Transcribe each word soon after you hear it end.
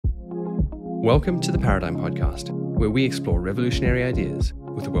Welcome to the Paradigm Podcast, where we explore revolutionary ideas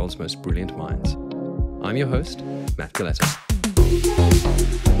with the world's most brilliant minds. I'm your host, Matt Galetta.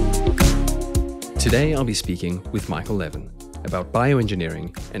 Today I'll be speaking with Michael Levin about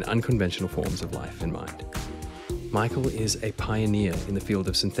bioengineering and unconventional forms of life and mind. Michael is a pioneer in the field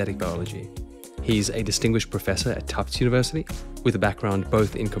of synthetic biology. He's a distinguished professor at Tufts University with a background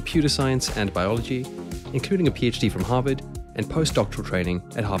both in computer science and biology, including a PhD from Harvard and postdoctoral training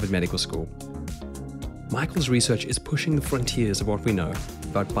at Harvard Medical School. Michael's research is pushing the frontiers of what we know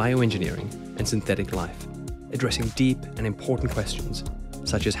about bioengineering and synthetic life, addressing deep and important questions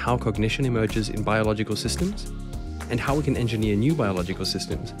such as how cognition emerges in biological systems and how we can engineer new biological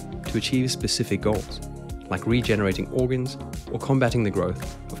systems to achieve specific goals, like regenerating organs or combating the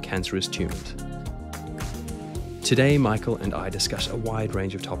growth of cancerous tumors. Today, Michael and I discuss a wide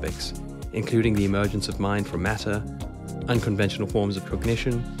range of topics, including the emergence of mind from matter, unconventional forms of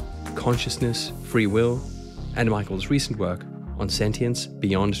cognition, consciousness, free will, and Michael's recent work on sentience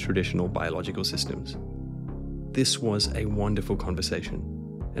beyond traditional biological systems. This was a wonderful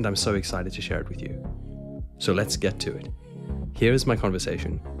conversation, and I'm so excited to share it with you. So let's get to it. Here is my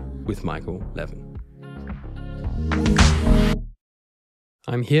conversation with Michael Levin.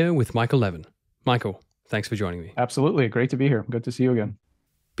 I'm here with Michael Levin. Michael, thanks for joining me. Absolutely. Great to be here. Good to see you again.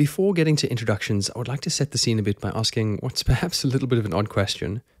 Before getting to introductions, I would like to set the scene a bit by asking what's perhaps a little bit of an odd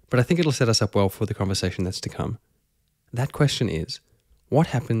question, but I think it'll set us up well for the conversation that's to come. That question is, what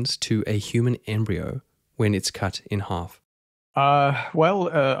happens to a human embryo when it's cut in half? A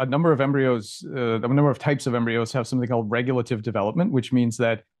number of types of embryos have something called regulative development, which means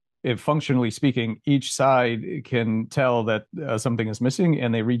that if functionally speaking, each side can tell that something is missing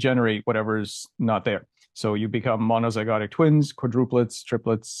and they regenerate whatever's not there. So you become monozygotic twins, quadruplets,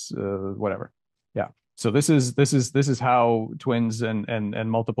 triplets, whatever. Yeah. So this is how twins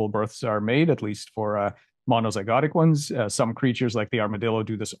and multiple births are made, at least for monozygotic ones. Some creatures like the armadillo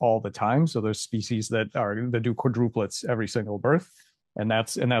do this all the time. So there's species that do quadruplets every single birth, and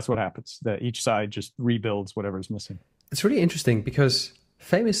that's what happens. That each side just rebuilds whatever's missing. It's really interesting because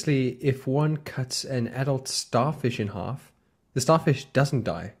famously, if one cuts an adult starfish in half, the starfish doesn't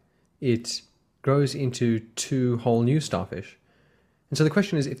die. It grows into two whole new starfish. And so the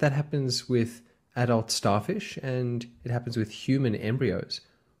question is, if that happens with adult starfish and it happens with human embryos,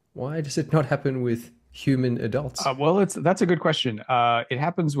 why does it not happen with human adults? That's a good question. It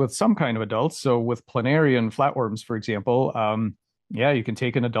happens with some kind of adults. So with planarian flatworms, for example, you can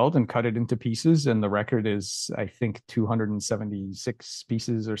take an adult and cut it into pieces, and the record is, I think, 276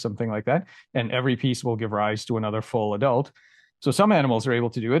 pieces or something like that. And every piece will give rise to another full adult. So some animals are able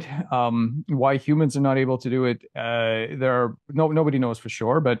to do it. Why humans are not able to do it, nobody knows for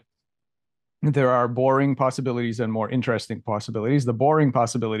sure, but there are boring possibilities and more interesting possibilities. The boring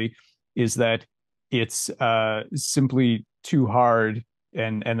possibility is that it's simply too hard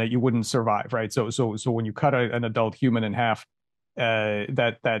and that you wouldn't survive, right? So when you cut an adult human in half,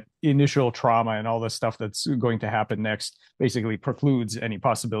 that initial trauma and all the stuff that's going to happen next basically precludes any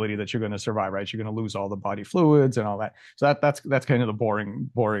possibility that you're going to survive, right? You're going to lose all the body fluids and all that. So that's kind of the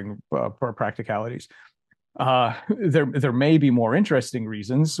boring practicalities. There may be more interesting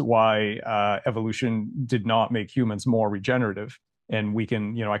reasons why evolution did not make humans more regenerative, and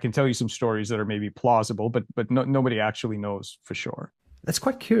I can tell you some stories that are maybe plausible, but nobody actually knows for sure. That's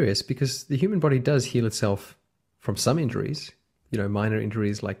quite curious because the human body does heal itself from some injuries. Minor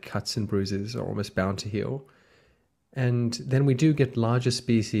injuries like cuts and bruises are almost bound to heal. And then we do get larger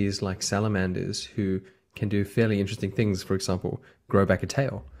species like salamanders who can do fairly interesting things, for example, grow back a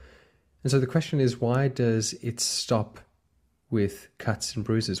tail. And so the question is, why does it stop with cuts and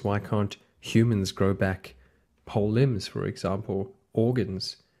bruises? Why can't humans grow back whole limbs, for example,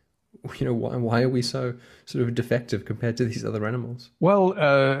 organs? Why are we so sort of defective compared to these other animals? Well,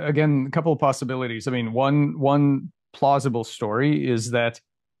 again, a couple of possibilities. I mean, one plausible story is that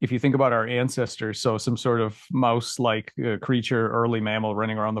if you think about our ancestors, so some sort of mouse-like creature, early mammal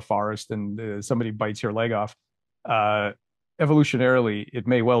running around the forest, and somebody bites your leg off, evolutionarily, it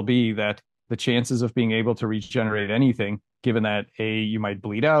may well be that the chances of being able to regenerate anything, given that you might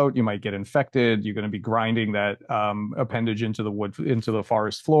bleed out, you might get infected, you're going to be grinding that appendage into the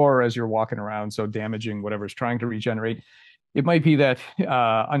forest floor as you're walking around, so damaging whatever's trying to regenerate. It might be that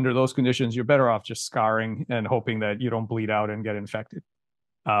under those conditions, you're better off just scarring and hoping that you don't bleed out and get infected.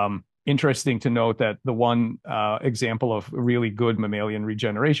 Interesting to note that the one example of really good mammalian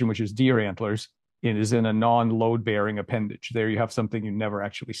regeneration, which is deer antlers, is in a non-load-bearing appendage. There you have something you never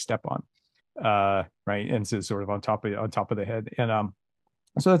actually step on, right? And so sort of on top of the head. And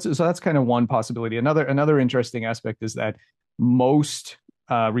so that's kind of one possibility. Another interesting aspect is that most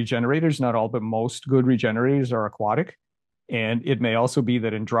regenerators, not all, but most good regenerators are aquatic. And it may also be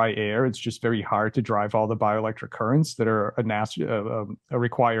that in dry air, it's just very hard to drive all the bioelectric currents that are a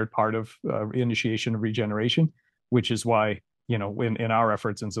required part of initiation of regeneration, which is why, in our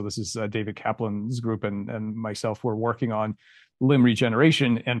efforts, and so this is David Kaplan's group and myself, we're working on limb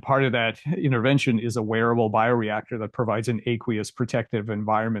regeneration. And part of that intervention is a wearable bioreactor that provides an aqueous protective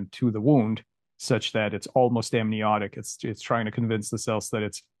environment to the wound such that it's almost amniotic. It's trying to convince the cells that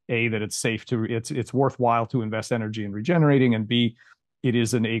it's that it's safe it's worthwhile to invest energy in regenerating, and B, it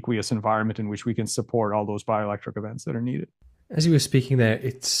is an aqueous environment in which we can support all those bioelectric events that are needed. As you were speaking there,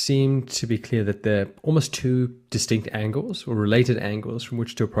 it seemed to be clear that there are almost two distinct angles or related angles from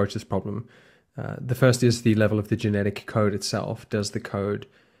which to approach this problem. The first is the level of the genetic code itself. Does the code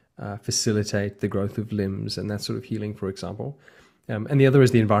facilitate the growth of limbs and that sort of healing, for example? And the other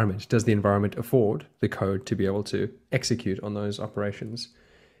is the environment. Does the environment afford the code to be able to execute on those operations?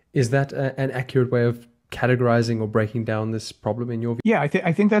 Is that an accurate way of categorizing or breaking down this problem in your view? Yeah, I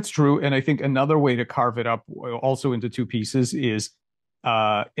think that's true. And I think another way to carve it up also into two pieces is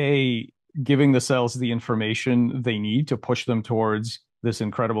giving the cells the information they need to push them towards this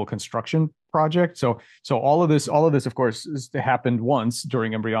incredible construction project. So all of this, of course, happened once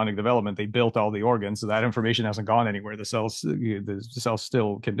during embryonic development. They built all the organs, so that information hasn't gone anywhere. The cells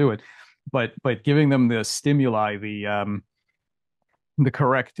still can do it, but giving them the stimuli, the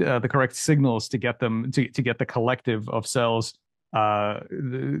correct signals to get them to get the collective of cells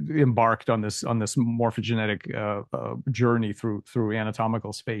embarked on this morphogenetic journey through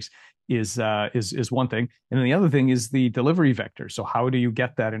anatomical space is one thing, and then the other thing is the delivery vector. So how do you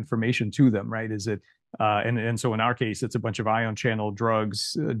get that information to them, right? Is it and so in our case, it's a bunch of ion channel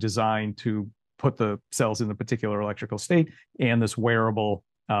drugs designed to put the cells in a particular electrical state, and this wearable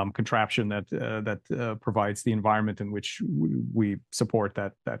contraption that provides the environment in which we support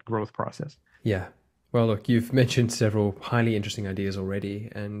that growth process. Yeah. Well, look, you've mentioned several highly interesting ideas already,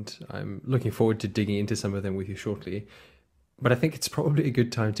 and I'm looking forward to digging into some of them with you shortly. But I think it's probably a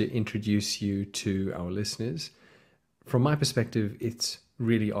good time to introduce you to our listeners. From my perspective, it's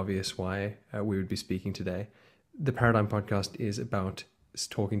really obvious why we would be speaking today. The Paradigm Podcast is about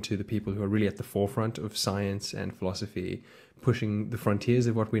talking to the people who are really at the forefront of science and philosophy, pushing the frontiers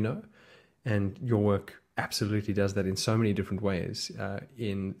of what we know. And your work absolutely does that in so many different ways,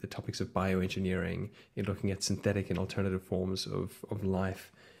 in the topics of bioengineering, in looking at synthetic and alternative forms of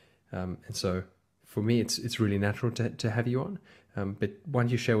life. And so for me, it's really natural to have you on. But why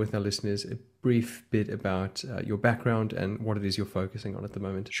don't you share with our listeners a brief bit about your background and what it is you're focusing on at the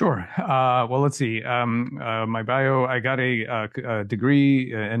moment? Sure. Well, let's see. My bio, I got a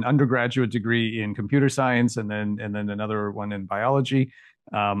degree, an undergraduate degree in computer science, and then another one in biology.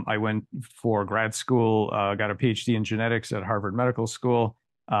 I went for grad school, got a PhD in genetics at Harvard Medical School,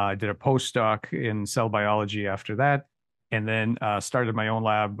 did a postdoc in cell biology after that, and then started my own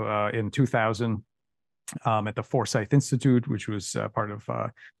lab in 2000 at the Forsyth Institute, which was part of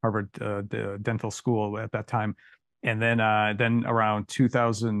Harvard Dental School at that time. And then around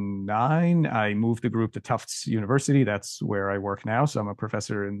 2009, I moved the group to Tufts University. That's where I work now. So I'm a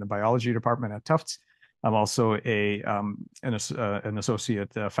professor in the biology department at Tufts. I'm also an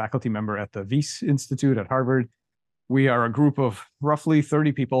associate faculty member at the Wyss Institute at Harvard. We are a group of roughly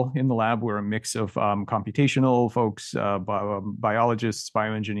 30 people in the lab. We're a mix of computational folks, biologists,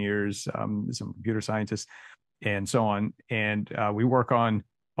 bioengineers, some computer scientists, and so on. And we work on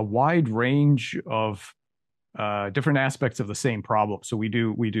a wide range of different aspects of the same problem. So we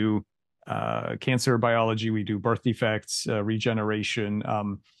do cancer biology, we do birth defects, regeneration,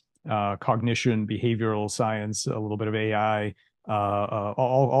 cognition, behavioral science, a little bit of AI,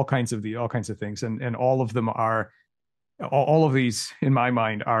 all kinds of things, and all of these, in my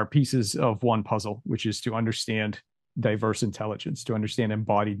mind, are pieces of one puzzle, which is to understand diverse intelligence, to understand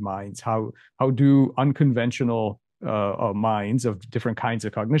embodied minds. How do unconventional minds of different kinds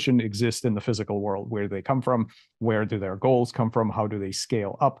of cognition exist in the physical world? Where do they come from? Where do their goals come from? How do they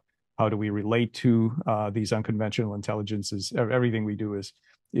scale up? How do we relate to these unconventional intelligences? Everything we do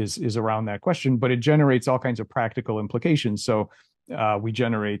is around that question, but it generates all kinds of practical implications. So we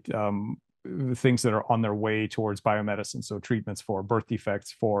generate things that are on their way towards biomedicine, so treatments for birth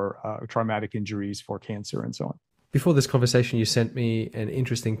defects, for traumatic injuries, for cancer, and so on. Before this conversation, you sent me an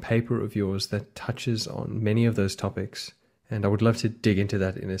interesting paper of yours that touches on many of those topics, and I would love to dig into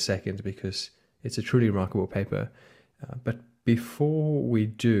that in a second because it's a truly remarkable paper. But before we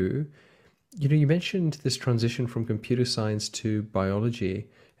do, you mentioned this transition from computer science to biology,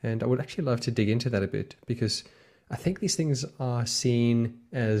 and I would actually love to dig into that a bit because I think these things are seen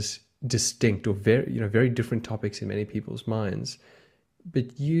as distinct or very different topics in many people's minds.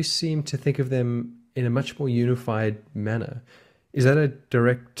 but you seem to think of them in a much more unified manner. Is that a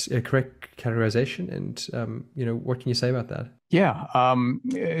correct categorization? And what can you say about that? Yeah,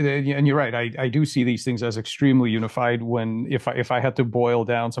 and you're right. I do see these things as extremely unified. When if I had to boil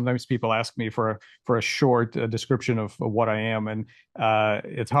down, sometimes people ask me for a short description of what I am, and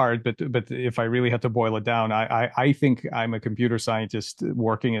it's hard. But if I really had to boil it down, I think I'm a computer scientist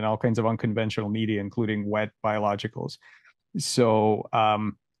working in all kinds of unconventional media, including wet biologicals. So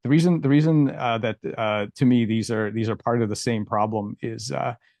the reason that to me these are part of the same problem is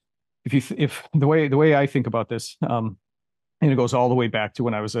if the way I think about this. And it goes all the way back to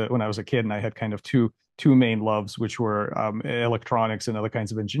when I was a kid, and I had kind of two main loves, which were electronics and other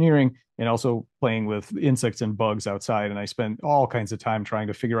kinds of engineering, and also playing with insects and bugs outside. And I spent all kinds of time trying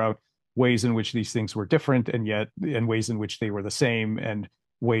to figure out ways in which these things were different, and ways in which they were the same, and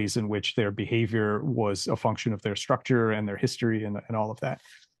ways in which their behavior was a function of their structure and their history and all of that.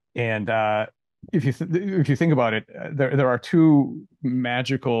 And if you think about it, there are two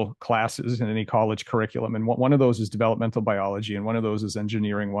magical classes in any college curriculum, and one of those is developmental biology, and one of those is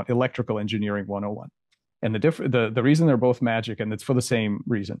electrical engineering 101. And the reason they're both magic, and it's for the same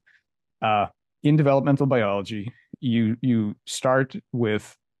reason. Uh, in developmental biology, you start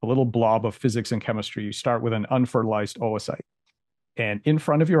with a little blob of physics and chemistry. You start with an unfertilized oocyte, and in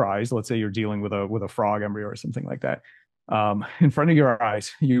front of your eyes, let's say you're dealing with a frog embryo or something like that, in front of your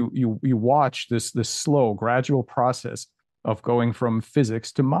eyes, you watch this slow, gradual process of going from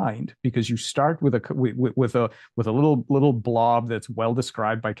physics to mind, because you start with a little blob that's well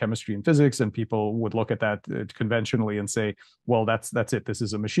described by chemistry and physics, and people would look at that conventionally and say, well, that's it. This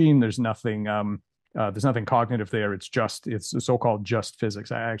is a machine. There's nothing cognitive there. It's so-called just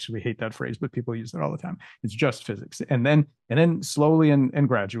physics. I actually hate that phrase, but people use it all the time. It's just physics. And then slowly and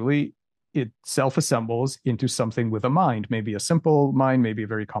gradually, it self-assembles into something with a mind, maybe a simple mind, maybe a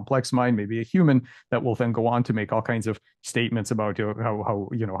very complex mind, maybe a human that will then go on to make all kinds of statements about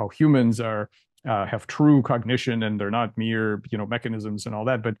how humans have true cognition, and they're not mere mechanisms and all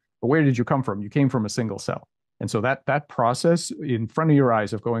that. But where did you come from? You came from a single cell. And so that process in front of your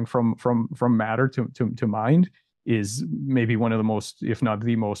eyes of going from matter to mind is maybe one of the most, if not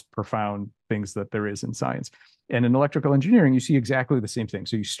the most profound things that there is in science. And in electrical engineering, you see exactly the same thing.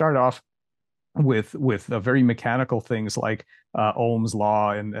 So you start off with very mechanical things like Ohm's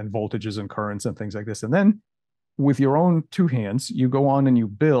law and voltages and currents and things like this. And then with your own two hands, you go on and you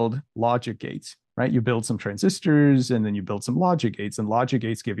build logic gates, right? You build some transistors, and then you build some logic gates, and logic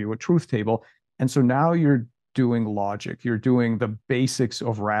gates give you a truth table. And so now you're doing logic, you're doing the basics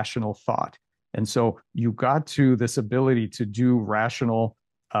of rational thought. And so you got to this ability to do rational,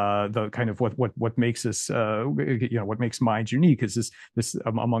 the kind of what makes us what makes minds unique is this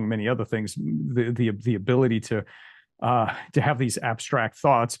among many other things, the ability to have these abstract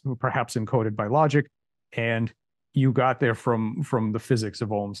thoughts, perhaps encoded by logic. And you got there from the physics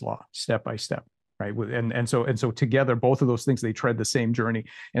of Ohm's law, step by step, right? And so together, both of those things, they tread the same journey.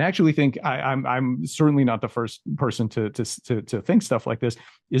 And I actually think I'm certainly not the first person to think stuff like this.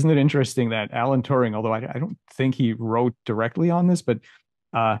 Isn't it interesting that Alan Turing, although I don't think he wrote directly on this, but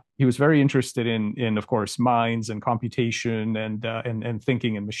he was very interested in of course minds and computation and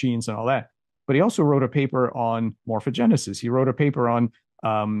thinking and machines and all that. But he also wrote a paper on morphogenesis. He wrote a paper on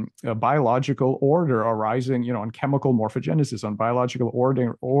a biological order arising, on chemical morphogenesis, on biological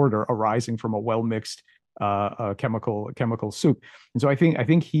order arising from a well-mixed chemical soup. And so I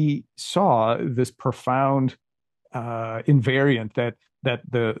think he saw this profound invariant that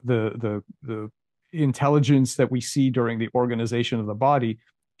the intelligence that we see during the organization of the body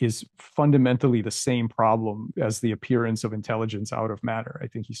is fundamentally the same problem as the appearance of intelligence out of matter. I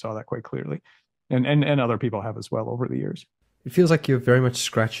think he saw that quite clearly, and other people have as well over the years. It feels like you're very much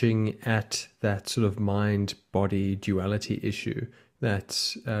scratching at that sort of mind-body duality issue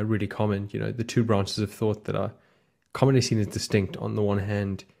that's really common. The two branches of thought that are commonly seen as distinct. On the one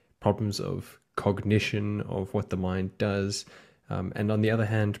hand, problems of cognition, of what the mind does, and on the other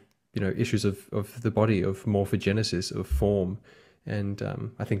hand, issues of the body, of morphogenesis, of form. And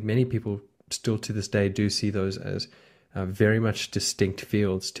I think many people still to this day do see those as very much distinct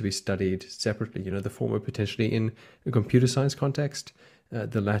fields to be studied separately. The former potentially in a computer science context,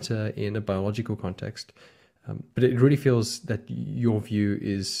 the latter in a biological context. But it really feels that your view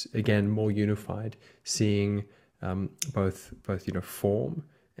is, again, more unified, seeing both form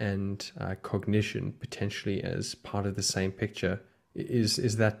and cognition potentially as part of the same picture.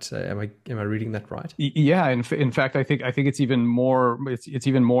 Is that am I reading that right? Yeah, in fact, I think it's even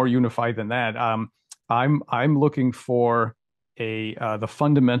more unified than that. I'm looking for the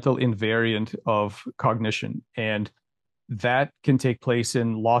fundamental invariant of cognition, and that can take place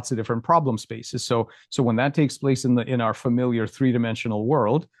in lots of different problem spaces. So when that takes place in our familiar three-dimensional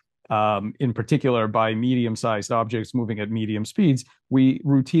world, in particular by medium-sized objects moving at medium speeds, we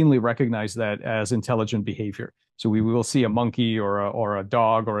routinely recognize that as intelligent behavior. So we will see a monkey or a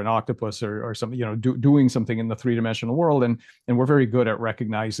dog or an octopus or something, doing something in the three-dimensional world, and we're very good at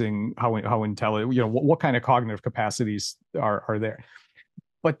recognizing how intelligent, what kind of cognitive capacities are there.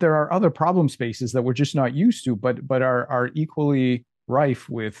 But there are other problem spaces that we're just not used to, but are equally rife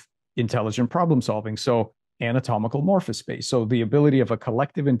with intelligent problem solving. So anatomical morphospace, so the ability of a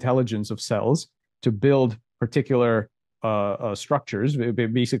collective intelligence of cells to build particular structures,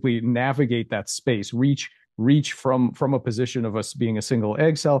 basically navigate that space, reach from a position of us being a single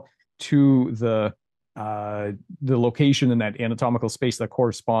egg cell to the location in that anatomical space that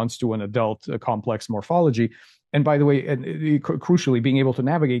corresponds to an adult complex morphology. And by the way, and crucially, being able to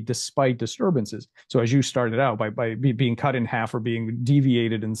navigate despite disturbances. So as you started out, by being cut in half or being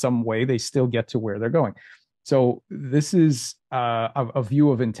deviated in some way, they still get to where they're going. So this is a view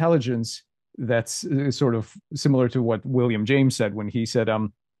of intelligence that's sort of similar to what William James said when he said,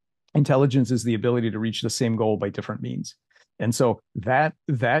 intelligence is the ability to reach the same goal by different means. And so that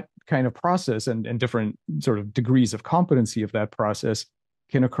kind of process and different sort of degrees of competency of that process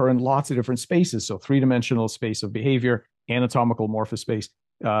can occur in lots of different spaces. So three-dimensional space of behavior, anatomical morphospace,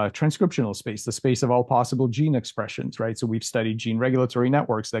 transcriptional space, the space of all possible gene expressions, right? So we've studied gene regulatory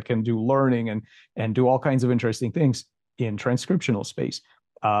networks that can do learning and do all kinds of interesting things in transcriptional space,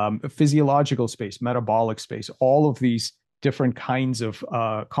 physiological space, metabolic space. All of these different kinds of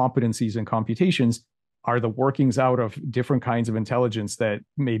competencies and computations are the workings out of different kinds of intelligence that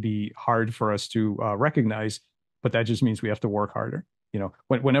may be hard for us to recognize, but that just means we have to work harder.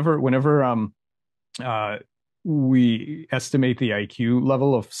 Whenever we estimate the IQ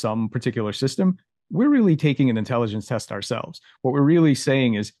level of some particular system, we're really taking an intelligence test ourselves. What we're really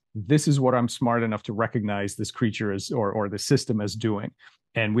saying is, this is what I'm smart enough to recognize this creature as, or the system as doing.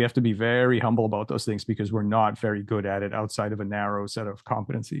 And we have to be very humble about those things because we're not very good at it outside of a narrow set of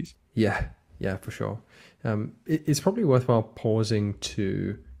competencies. Yeah, for sure. It's probably worthwhile pausing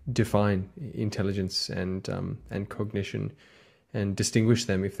to define intelligence and cognition and distinguish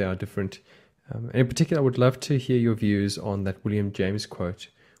them if they are different. And in particular, I would love to hear your views on that William James quote.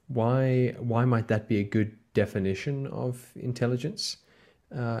 Why might that be a good definition of intelligence?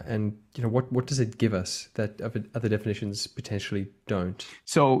 And what does it give us that other definitions potentially don't?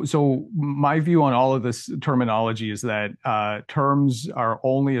 So my view on all of this terminology is that terms are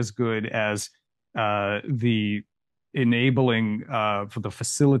only as good as the enabling for the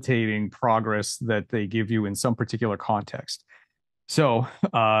facilitating progress that they give you in some particular context. So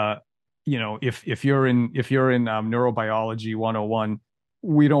if you're in neurobiology 101,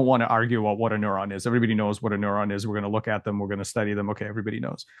 we don't want to argue about what a neuron is. Everybody knows what a neuron is. We're going to look at them. We're going to study them. Okay, everybody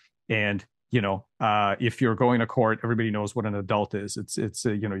knows. And if you're going to court, everybody knows what an adult is. It's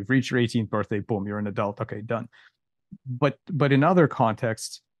you've reached your 18th birthday. Boom, you're an adult. Okay, done. But in other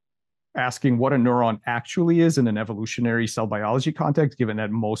contexts, asking what a neuron actually is in an evolutionary cell biology context, given that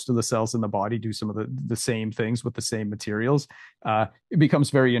most of the cells in the body do some of the same things with the same materials, it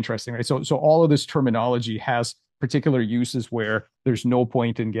becomes very interesting, right? So all of this terminology has particular uses where there's no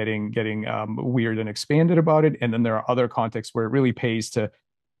point in getting weird and expanded about it, and then there are other contexts where it really pays to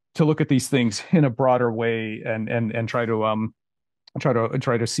look at these things in a broader way and try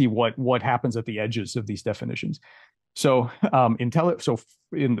to see what happens at the edges of these definitions. So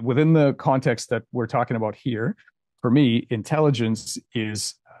within the context that we're talking about here, for me, intelligence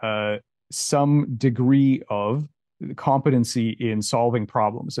is some degree of competency in solving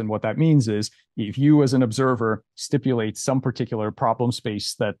problems. And what that means is, if you as an observer stipulate some particular problem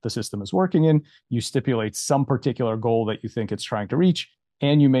space that the system is working in, you stipulate some particular goal that you think it's trying to reach,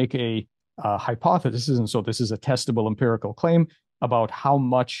 and you make a hypothesis, and so this is a testable empirical claim about how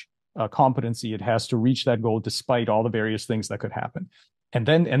much competency it has to reach that goal despite all the various things that could happen. And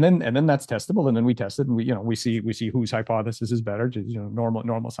then that's testable, and then we test it, and we see whose hypothesis is better,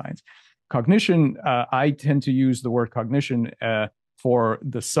 normal science. Cognition, I tend to use the word cognition for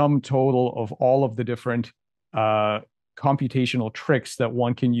the sum total of all of the different computational tricks that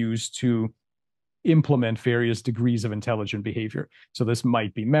one can use to implement various degrees of intelligent behavior. So this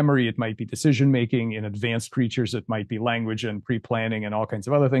might be memory, it might be decision making. In advanced creatures, it might be language and pre-planning and all kinds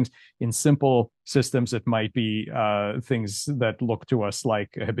of other things. In simple systems, it might be things that look to us like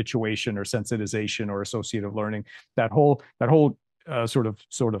habituation or sensitization or associative learning. That whole sort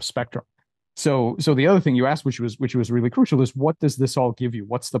of spectrum. So the other thing you asked, which was really crucial, is what does this all give you?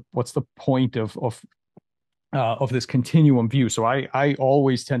 What's the point of this continuum view? So I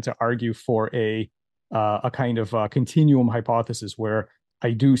always tend to argue for a a kind of continuum hypothesis where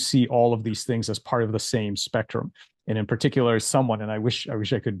I do see all of these things as part of the same spectrum. And in particular, someone, and I wish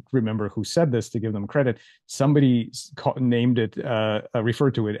I could remember who said this to give them credit. Somebody named it,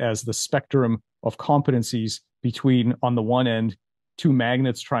 referred to it as the spectrum of competencies between, on the one end, two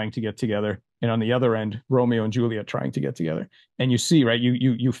magnets trying to get together, and on the other end, Romeo and Juliet trying to get together. And you see, right,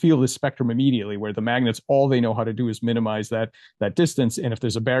 you feel this spectrum immediately, where the magnets, all they know how to do is minimize that distance. And if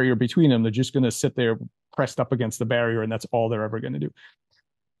there's a barrier between them, they're just going to sit there pressed up against the barrier, and that's all they're ever going to do.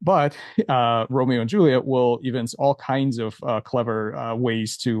 But Romeo and Juliet will evince all kinds of clever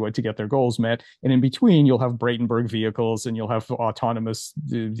ways to get their goals met. And in between, you'll have Bradenberg vehicles, and you'll have autonomous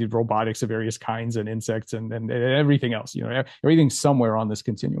the robotics of various kinds, and insects, and everything else. Everything's somewhere on this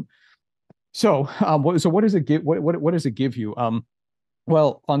continuum. So, what does it give? What does it give you?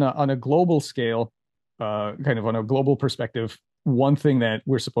 Well, on a global scale, kind of on a global perspective, one thing that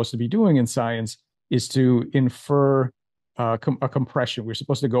we're supposed to be doing in science is to infer a compression. We're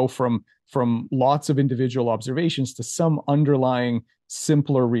supposed to go from lots of individual observations to some underlying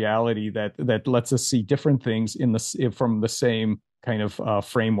simpler reality that lets us see different things from the same kind of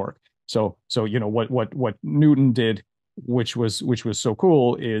framework. So what Newton did, which was so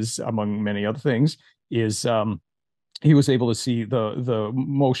cool, is, among many other things, is he was able to see the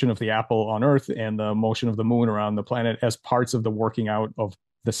motion of the apple on Earth and the motion of the moon around the planet as parts of the working out of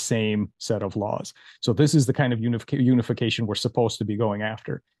the same set of laws. So this is the kind of unification we're supposed to be going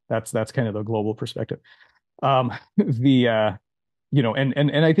after. That's kind of the global perspective. And I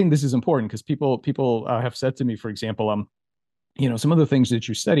think this is important because people have said to me, for example, some of the things that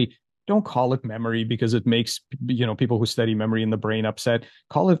you study, don't call it memory because it makes people who study memory in the brain upset.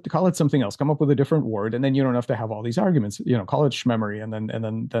 Call it something else. Come up with a different word, and then you don't have to have all these arguments. Call it schmemory, and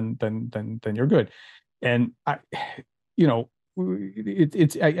then you're good. And I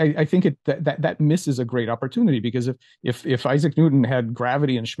think that misses a great opportunity, because if Isaac Newton had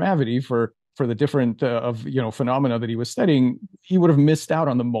gravity and schmavity for the different phenomena that he was studying, he would have missed out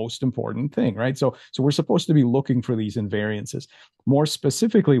on the most important thing, right? So we're supposed to be looking for these invariances. More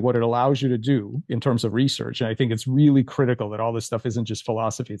specifically, what it allows you to do in terms of research, and I think it's really critical that all this stuff isn't just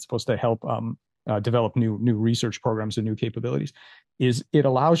philosophy, it's supposed to help develop new research programs and new capabilities, is it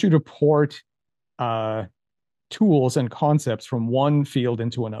allows you to port tools and concepts from one field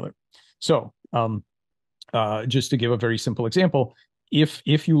into another. So just to give a very simple example,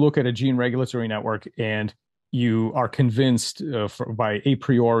 if you look at a gene regulatory network and you are convinced by a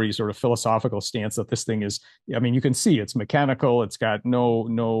priori sort of philosophical stance that this thing is, you can see it's mechanical, it's got it's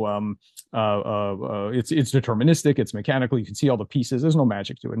deterministic, it's mechanical, you can see all the pieces, there's no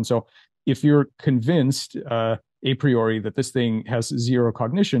magic to it. And so if you're convinced a priori that this thing has zero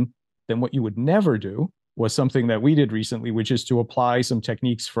cognition, then what you would never do was something that we did recently, which is to apply some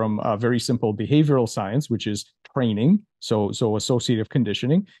techniques from very simple behavioral science, which is training, so associative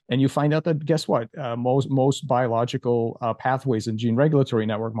conditioning, and you find out that, guess what, most biological pathways in gene regulatory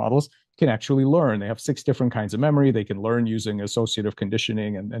network models can actually learn. They have 6 different kinds of memory. They can learn using associative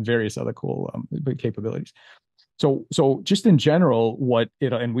conditioning and various other cool capabilities. So just in general,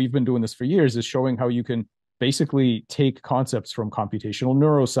 and we've been doing this for years, is showing how you can basically take concepts from computational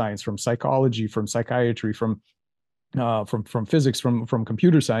neuroscience, from psychology, from psychiatry, from physics, from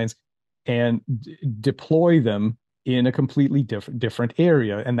computer science, and deploy them in a completely different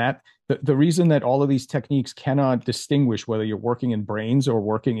area. And that the reason that all of these techniques cannot distinguish whether you're working in brains or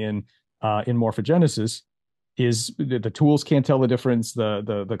working in morphogenesis is the tools can't tell the difference.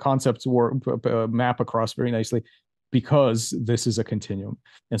 The concepts map across very nicely, because this is a continuum.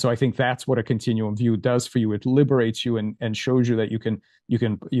 And so I think that's what a continuum view does for you. It liberates you and shows you that you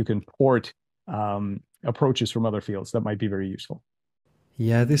can port approaches from other fields that might be very useful.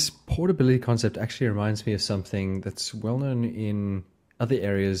 Yeah, this portability concept actually reminds me of something that's well known in other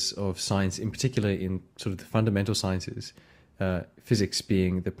areas of science, in particular in sort of the fundamental sciences, physics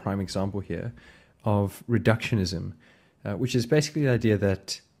being the prime example here, of reductionism, which is basically the idea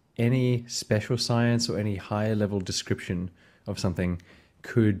that any special science or any higher level description of something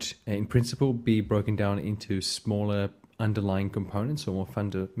could, in principle, be broken down into smaller underlying components or more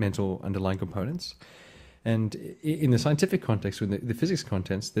fundamental underlying components. And in the scientific context, with the physics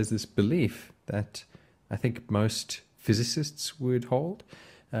context, there's this belief that I think most physicists would hold,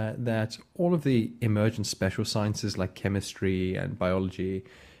 that all of the emergent special sciences like chemistry and biology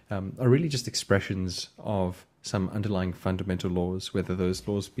are really just expressions of some underlying fundamental laws, whether those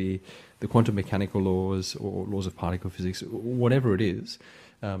laws be the quantum mechanical laws or laws of particle physics, whatever it is,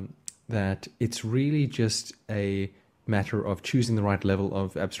 that it's really just a matter of choosing the right level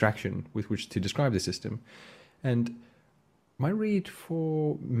of abstraction with which to describe the system. And My read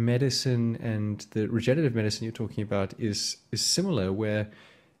for medicine and the regenerative medicine you're talking about is similar, where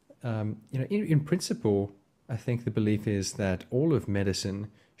in principle, I think the belief is that all of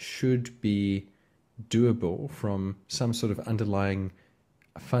medicine should be doable from some sort of underlying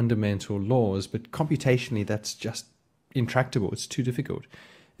fundamental laws, but computationally that's just intractable. It's too difficult.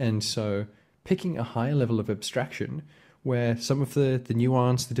 And so picking a higher level of abstraction where some of the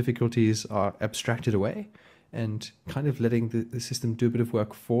nuance, the difficulties are abstracted away, and kind of letting the system do a bit of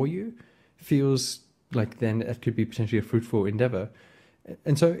work for you feels like then it could be potentially a fruitful endeavor.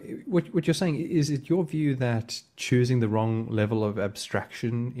 And so what you're saying, is it your view that choosing the wrong level of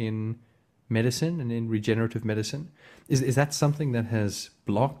abstraction in medicine and in regenerative medicine, is that something that has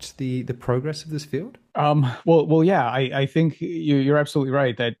blocked the progress of this field? Yeah, I think you're absolutely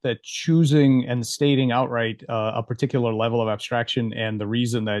right that choosing and stating outright a particular level of abstraction and the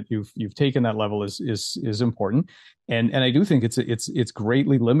reason that you've taken that level is important, and I do think it's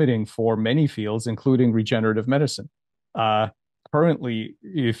greatly limiting for many fields, including regenerative medicine. Currently,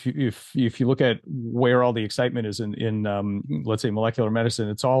 if you look at where all the excitement is in let's say molecular medicine,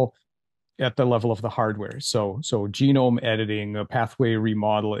 it's all at the level of the hardware. So genome editing, pathway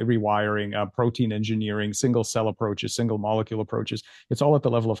rewiring, protein engineering, single cell approaches, single molecule approaches. It's all at the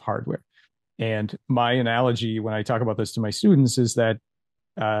level of hardware. And my analogy when I talk about this to my students is that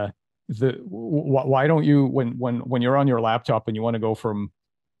why don't you, when you're on your laptop and you want to go from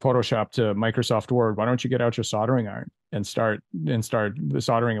Photoshop to Microsoft Word, why don't you get out your soldering iron and start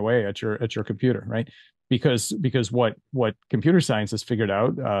soldering away at your computer, right? Because what computer science has figured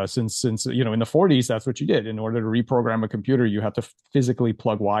out since in the 40s, that's what you did. In order to reprogram a computer, you have to physically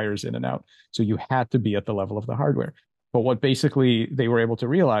plug wires in and out. So you had to be at the level of the hardware. But what basically they were able to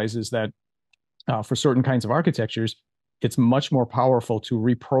realize is that for certain kinds of architectures, it's much more powerful to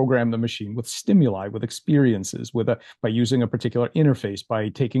reprogram the machine with stimuli, with experiences, by using a particular interface, by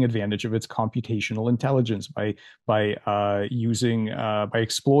taking advantage of its computational intelligence, by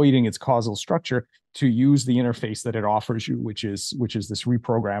exploiting its causal structure to use the interface that it offers you, which is this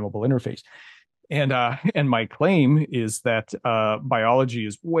reprogrammable interface. And my claim is that biology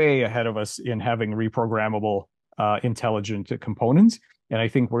is way ahead of us in having reprogrammable intelligent components. And I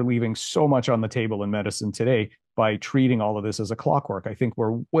think we're leaving so much on the table in medicine today by treating all of this as a clockwork. I think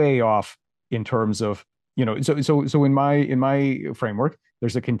we're way off in terms of, so in my framework,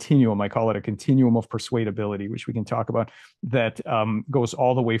 there's a continuum. I call it a continuum of persuadability, which we can talk about, that goes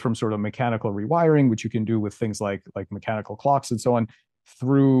all the way from sort of mechanical rewiring, which you can do with things like mechanical clocks and so on,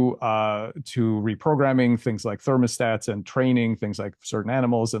 through to reprogramming things like thermostats and training things like certain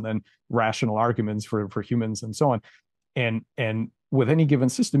animals, and then rational arguments for humans and so on. And with any given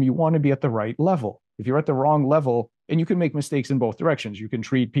system, you want to be at the right level. If you're at the wrong level, and you can make mistakes in both directions, you can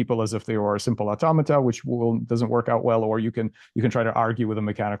treat people as if they were a simple automata, which doesn't work out well, or you can try to argue with a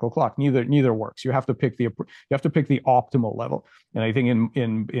mechanical clock. Neither works. You have to pick the optimal level. And I think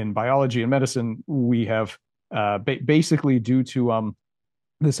in biology and medicine, we have basically, due to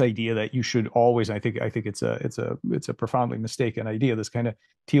this idea that you should always, I think it's a profoundly mistaken idea, this kind of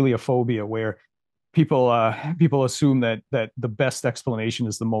teleophobia, where people assume that the best explanation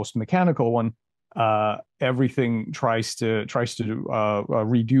is the most mechanical one. Everything tries to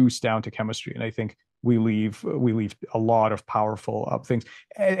reduce down to chemistry, and I think we leave a lot of powerful things.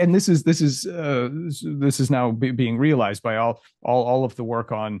 And this is now being realized by all of the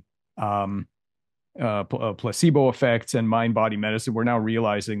work on placebo effects and mind-body medicine. We're now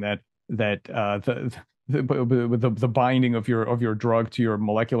realizing that the binding of your drug to your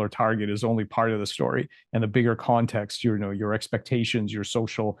molecular target is only part of the story, and the bigger context, your expectations, your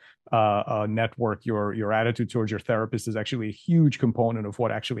social network, your attitude towards your therapist is actually a huge component of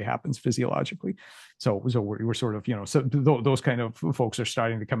what actually happens physiologically. So we're sort of, so those kind of folks are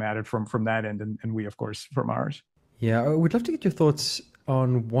starting to come at it from that end, and we, of course, from ours. Yeah, I would love to get your thoughts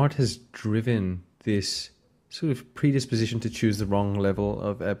on what has driven this sort of predisposition to choose the wrong level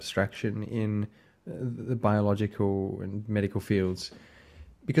of abstraction in the biological and medical fields.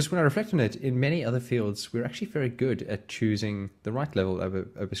 Because when I reflect on it, in many other fields, we're actually very good at choosing the right level of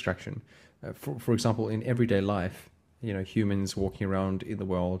abstraction. For example, in everyday life, humans walking around in the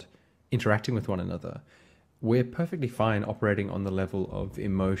world, interacting with one another, we're perfectly fine operating on the level of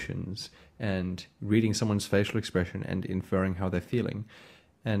emotions and reading someone's facial expression and inferring how they're feeling,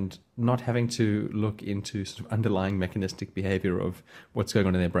 and not having to look into sort of underlying mechanistic behavior of what's going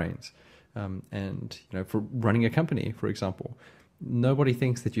on in their brains. And for running a company, for example, nobody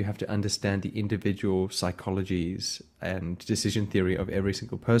thinks that you have to understand the individual psychologies and decision theory of every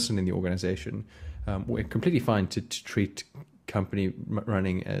single person in the organization. We're completely fine to treat company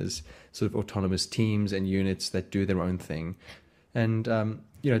running as sort of autonomous teams and units that do their own thing. And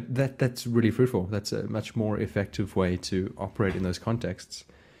that's really fruitful. That's a much more effective way to operate in those contexts.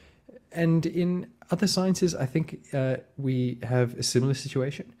 And in other sciences, I think we have a similar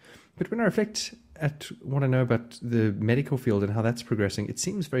situation. But when I reflect at what I know about the medical field and how that's progressing, it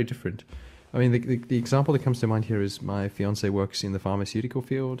seems very different. I mean, the example that comes to mind here is my fiance works in the pharmaceutical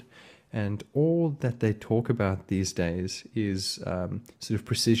field, and all that they talk about these days is sort of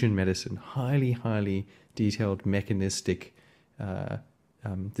precision medicine, highly, highly detailed mechanistic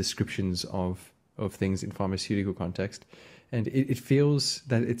descriptions of things in pharmaceutical context. And it feels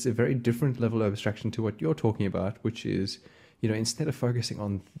that it's a very different level of abstraction to what you're talking about, which is, instead of focusing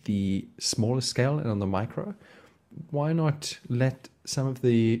on the smaller scale and on the micro, why not let some of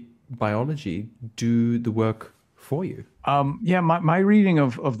the biology do the work for you? My reading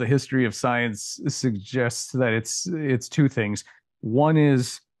of the history of science suggests that it's two things. One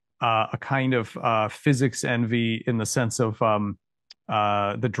is a kind of physics envy in the sense of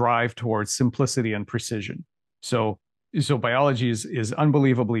the drive towards simplicity and precision. So biology is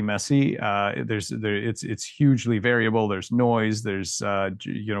unbelievably messy. It's hugely variable. There's noise. There's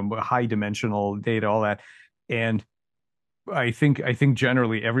high dimensional data, all that, and I think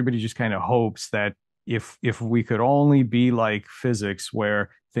generally everybody just kind of hopes that if we could only be like physics,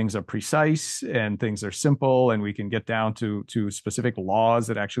 where things are precise and things are simple, and we can get down to specific laws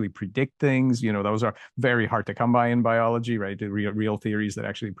that actually predict things. Those are very hard to come by in biology, right? The real theories that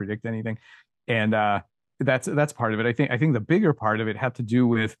actually predict anything, and that's part of it. I think the bigger part of it had to do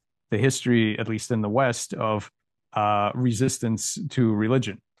with the history, at least in the West, of resistance to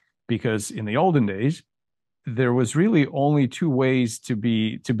religion, because in the olden days there was really only two ways to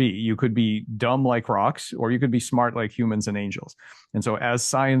be. You could be dumb like rocks, or you could be smart like humans and angels. And so as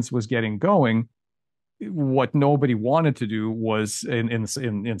science was getting going, what nobody wanted to do was in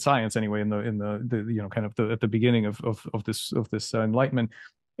science anyway, in the kind of at the beginning of this enlightenment,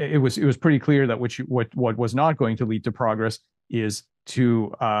 it was pretty clear that what was not going to lead to progress is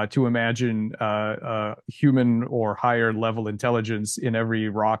to imagine human or higher level intelligence in every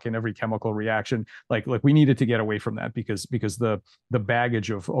rock, in every chemical reaction. Like we needed to get away from that because the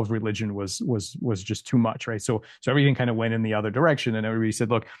baggage of religion was just too much, right? So everything kind of went in the other direction, and everybody said,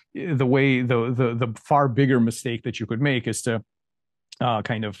 look, the far bigger mistake that you could make is to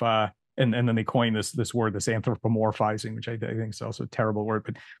and then they coined this word, this anthropomorphizing, which I think is also a terrible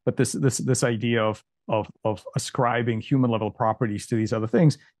word, but this idea of ascribing human level properties to these other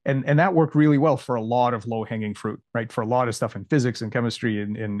things, and that worked really well for a lot of low hanging fruit, right? For a lot of stuff in physics and chemistry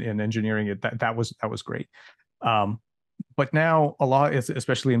and in engineering, that was great. But now a lot,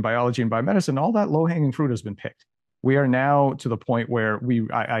 especially in biology and biomedicine, all that low hanging fruit has been picked. We are now to the point where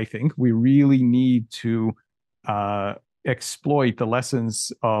I think we really need to exploit the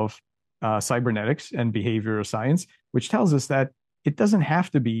lessons of cybernetics and behavioral science, which tells us that it doesn't have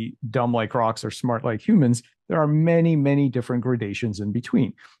to be dumb like rocks or smart like humans. There are many, many different gradations in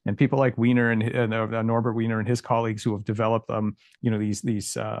between. And people like Wiener and Norbert Wiener and his colleagues who have developed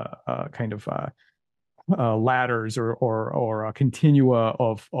these kind of ladders or continua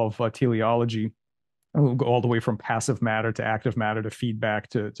of teleology, go all the way from passive matter to active matter to feedback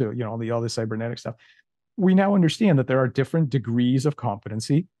to all this cybernetic stuff. We now understand that there are different degrees of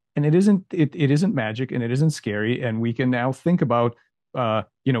competency, and it isn't magic, and it isn't scary, and we can now think about it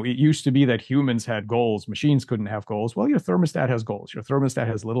used to be that humans had goals, machines couldn't have goals. Well, your thermostat has goals. Your thermostat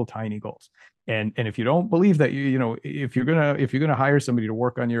has little tiny goals, and if you don't believe that, if you're gonna hire somebody to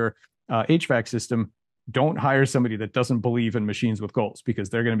work on your HVAC system, don't hire somebody that doesn't believe in machines with goals, because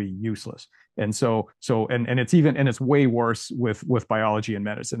they're going to be useless. And it's way worse with biology and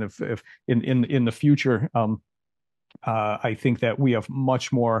medicine. If in the future, I think that we have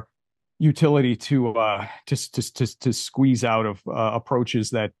much more utility to squeeze out of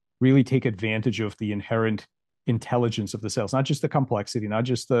approaches that really take advantage of the inherent intelligence of the cells, not just the complexity, not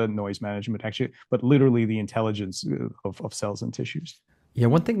just the noise management, actually, but literally the intelligence of cells and tissues. Yeah,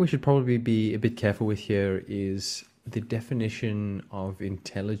 one thing we should probably be a bit careful with here is the definition of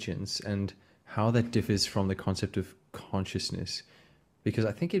intelligence and how that differs from the concept of consciousness. Because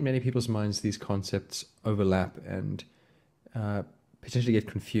I think in many people's minds, these concepts overlap and potentially get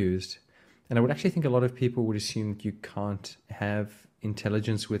confused. And I would actually think a lot of people would assume you can't have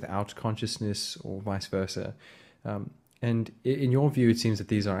intelligence without consciousness, or vice versa. And in your view, it seems that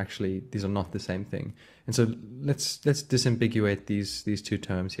these are not the same thing. And so let's disambiguate these two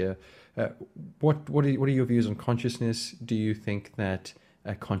terms here. What are your views on consciousness? Do you think that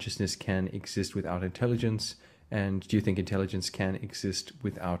consciousness can exist without intelligence? And do you think intelligence can exist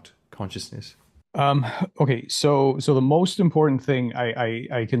without consciousness? Um, okay, so the most important thing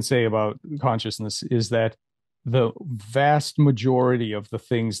I can say about consciousness is that the vast majority of the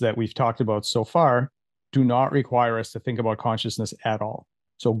things that we've talked about so far do not require us to think about consciousness at all.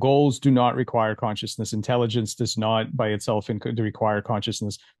 So goals do not require consciousness. Intelligence does not by itself require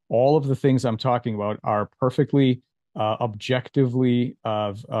consciousness. All of the things I'm talking about are perfectly objectively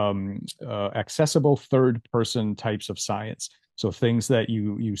accessible third person types of science. So things that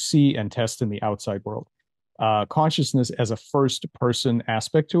you see and test in the outside world. Consciousness as a first person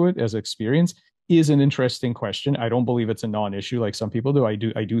aspect to it, as experience, is an interesting question. I don't believe it's a non-issue like some people do. I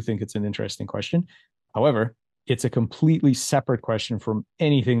do think it's an interesting question. However, it's a completely separate question from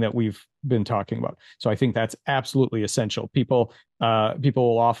anything that we've been talking about. So I think that's absolutely essential. People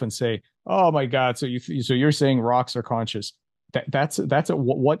will often say, "Oh my God, so you're saying rocks are conscious?" That's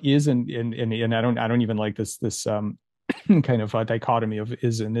what is and I don't even like this kind of a dichotomy of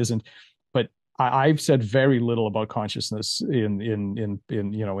is and isn't. But I've said very little about consciousness in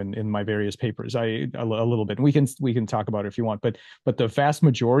my various papers. A little bit. We can talk about it if you want, but the vast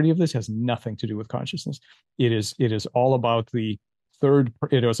majority of this has nothing to do with consciousness. It is all about the third.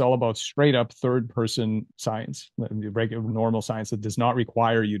 It is all about straight up third person science, the regular normal science that does not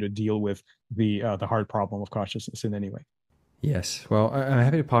require you to deal with the hard problem of consciousness in any way. Yes, well, I'm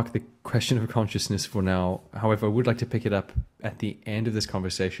happy to park the question of consciousness for now. However, I would like to pick it up at the end of this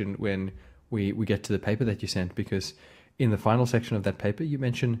conversation when we get to the paper that you sent, because in the final section of that paper, you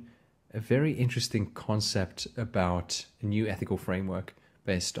mention a very interesting concept about a new ethical framework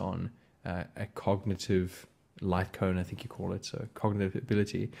based on a cognitive light cone, I think you call it, so cognitive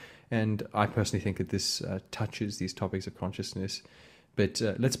ability. And I personally think that this touches these topics of consciousness. But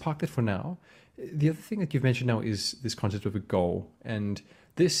let's park that for now. The other thing that you've mentioned now is this concept of a goal. And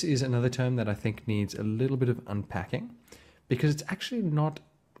this is another term that I think needs a little bit of unpacking, because it's actually not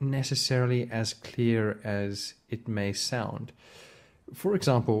necessarily as clear as it may sound. For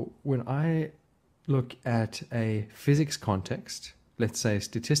example, when I look at a physics context, let's say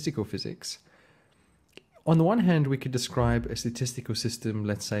statistical physics, on the one hand, we could describe a statistical system,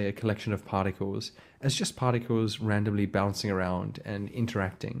 let's say a collection of particles, as just particles randomly bouncing around and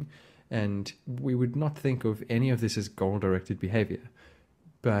interacting. And we would not think of any of this as goal-directed behavior.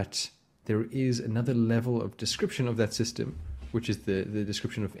 But there is another level of description of that system, which is the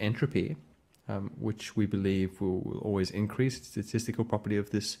description of entropy, which we believe will always increase the statistical property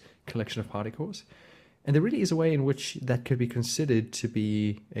of this collection of particles. And there really is a way in which that could be considered to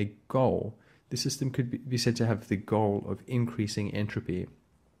be a goal. The system could be said to have the goal of increasing entropy.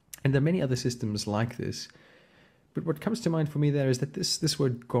 And there are many other systems like this. But what comes to mind for me there is that this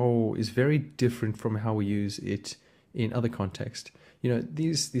word goal is very different from how we use it in other contexts. You know,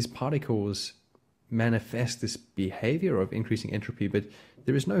 these particles manifest this behavior of increasing entropy, but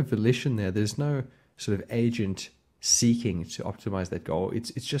there is no volition there. There's no sort of agent seeking to optimize that goal.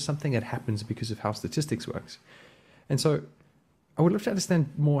 It's just something that happens because of how statistics works. And so I would love to understand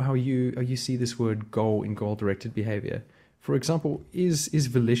more how you see this word goal in goal-directed behavior. For example, is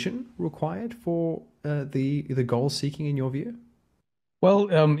volition required for the goal seeking in your view?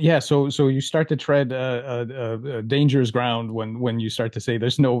 Well, yeah. So you start to tread dangerous ground when you start to say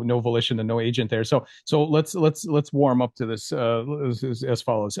there's no volition and no agent there. So let's warm up to this as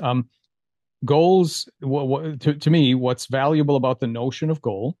follows. Goals. To me, what's valuable about the notion of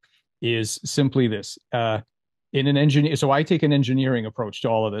goal is simply this. In an engineer, so I take an engineering approach to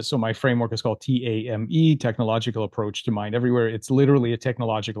all of this. So my framework is called TAME, technological approach to mind everywhere. It's literally a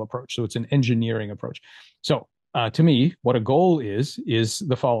technological approach. So it's an engineering approach. So to me, what a goal is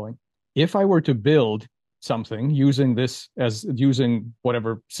the following. If I were to build something using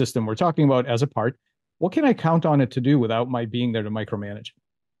whatever system we're talking about as a part, what can I count on it to do without my being there to micromanage it?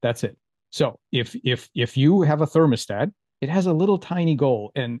 That's it. So if you have a thermostat, it has a little tiny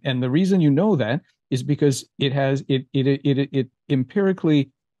goal, and the reason you know that is because it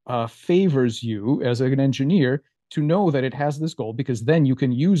empirically favors you as an engineer to know that it has this goal, because then you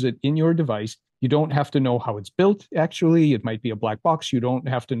can use it in your device. You don't have to know how it's built. Actually, it might be a black box. You don't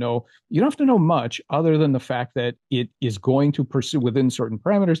have to know much other than the fact that it is going to pursue within certain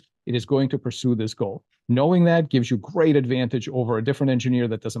parameters. It is going to pursue this goal. Knowing that gives you great advantage over a different engineer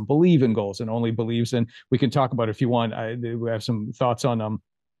that doesn't believe in goals and only believes in. We can talk about it if you want. We have some thoughts on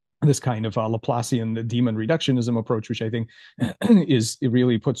this kind of Laplacian demon reductionism approach, which I think it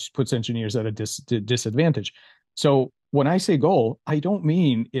really puts engineers at a disadvantage. So when I say goal, I don't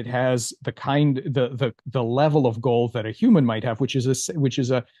mean it has the level of goal that a human might have, which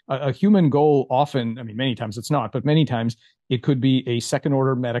is a human goal. Often, I mean, many times it's not, but many times it could be a second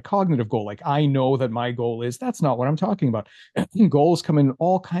order metacognitive goal. Like, I know that my goal is. That's not what I'm talking about. Goals come in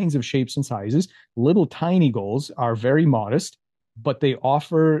all kinds of shapes and sizes. Little tiny goals are very modest, but they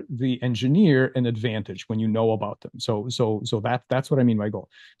offer the engineer an advantage when you know about them. So that's what I mean by goal.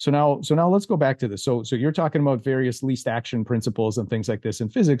 So now let's go back to this. So you're talking about various least action principles and things like this in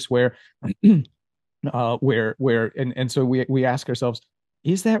physics, where and so we ask ourselves,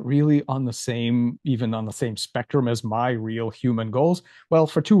 is that really on the same, even on the same spectrum as my real human goals? Well,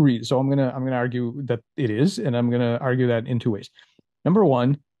 for two reasons. So I'm gonna argue that it is, and I'm gonna argue that in two ways. Number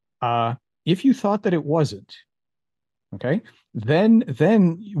one, if you thought that it wasn't, okay, then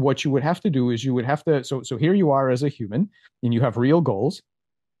what you would have to do is you would have to, so here you are as a human and you have real goals.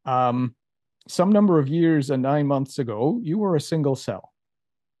 Some number of years and 9 months ago, you were a single cell.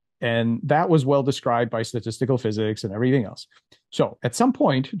 And that was well described by statistical physics and everything else. So at some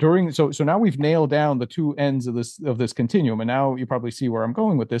point during, so now we've nailed down the two ends of this continuum, and now you probably see where I'm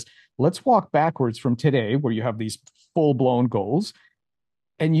going with this. Let's walk backwards from today, where you have these full-blown goals,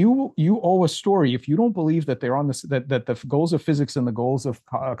 and you owe a story. If you don't believe that they're on this, that the goals of physics and the goals of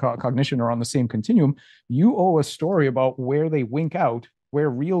cognition are on the same continuum, you owe a story about where they wink out, where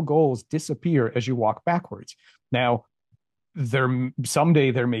real goals disappear as you walk backwards. Now,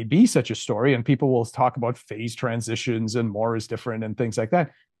 someday there may be such a story, and people will talk about phase transitions and more is different and things like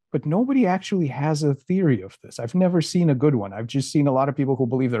that. But nobody actually has a theory of this. I've never seen a good one. I've just seen a lot of people who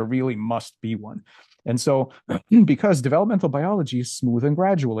believe there really must be one. And so, because developmental biology is smooth and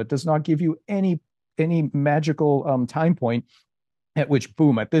gradual, it does not give you any magical time point at which,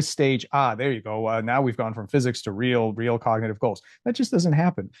 boom, at this stage, there you go. Now we've gone from physics to real cognitive goals. That just doesn't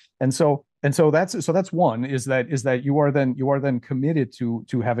happen. And so that's one, is that you are then committed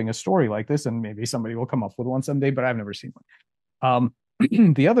to having a story like this, and maybe somebody will come up with one someday, but I've never seen one.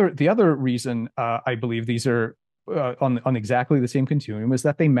 The other reason I believe these are on exactly the same continuum is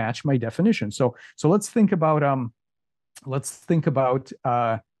that they match my definition. So let's think about a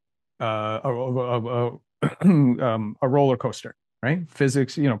roller coaster, right?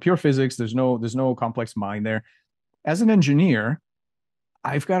 Physics, pure physics. There's no complex mind there. As an engineer,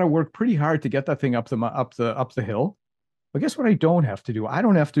 I've got to work pretty hard to get that thing up the hill. But guess what I don't have to do? I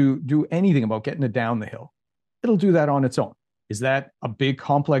don't have to do anything about getting it down the hill. It'll do that on its own. Is that a big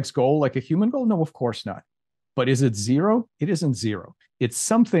complex goal like a human goal? No, of course not. But is it zero? It isn't zero. It's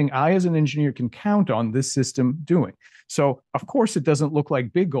something I, as an engineer, can count on this system doing. So, of course, it doesn't look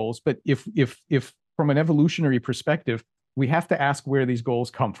like big goals, but if from an evolutionary perspective, we have to ask where these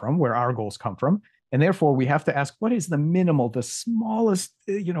goals come from, where our goals come from. And therefore, we have to ask, what is the minimal, the smallest,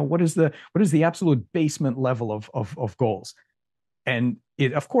 what is the absolute basement level of goals? And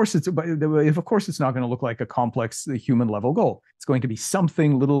of course it's not going to look like a complex human level goal. It's going to be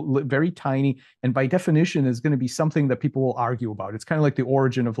something little, very tiny, and by definition is going to be something that people will argue about. It's kind of like the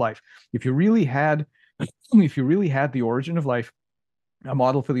origin of life. If you really had the origin of life, a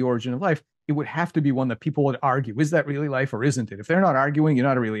model for the origin of life, it would have to be one that people would argue, is that really life or isn't it? If they're not arguing, you're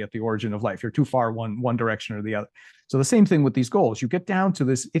not really at the origin of life. You're too far one direction or the other. So the same thing with these goals. You get down to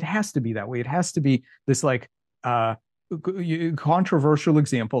this, it has to be that way. It has to be this controversial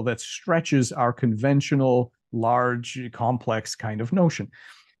example that stretches our conventional, large, complex kind of notion.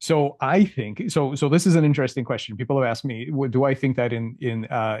 So I think so this is an interesting question. People have asked me, do I think that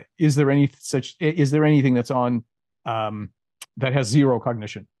is there anything that's on that has zero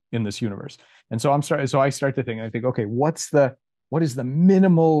cognition in this universe? And so I start to think, I think, okay, what is the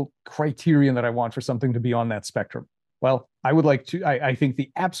minimal criterion that I want for something to be on that spectrum? Well, I think the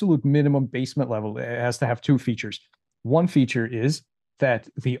absolute minimum basement level has to have two features. One feature is that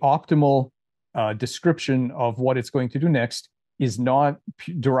the optimal description of what it's going to do next is not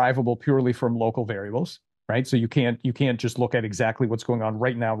derivable purely from local variables, right? So you can't just look at exactly what's going on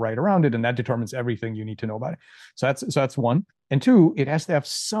right now, right around it, and that determines everything you need to know about it. So that's one. And two, it has to have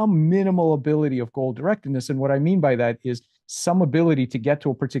some minimal ability of goal directedness. And what I mean by that is some ability to get to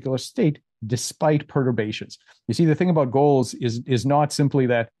a particular state despite perturbations. You see, the thing about goals is not simply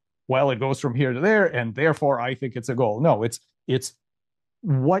that, well, it goes from here to there, and therefore I think it's a goal. No, it's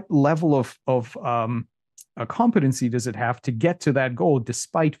what level of a competency does it have to get to that goal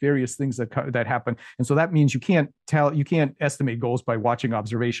despite various things that happen. And so that means you can't estimate goals by watching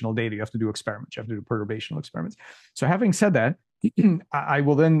observational data. You have to do experiments. You have to do perturbational experiments. So having said that,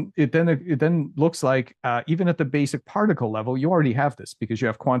 it then looks like even at the basic particle level, you already have this because you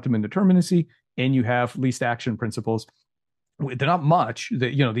have quantum indeterminacy and you have least action principles. They're not much.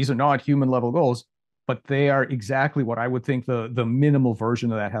 These are not human level goals, but they are exactly what I would think the minimal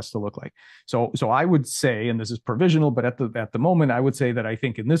version of that has to look like. So I would say, and this is provisional, but at the moment, I would say that I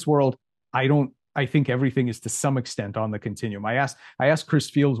think in this world, I think everything is to some extent on the continuum. I asked Chris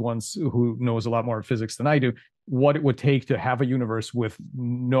Fields once, who knows a lot more physics than I do, what it would take to have a universe with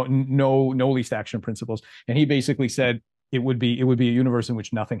no least action principles, and he basically said it would be a universe in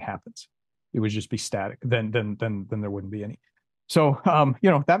which nothing happens. It would just be static. Then there wouldn't be any. So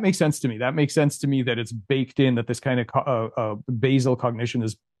that makes sense to me. That makes sense to me that it's baked in, that this kind of basal cognition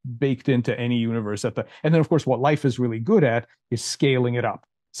is baked into any universe and then of course what life is really good at is scaling it up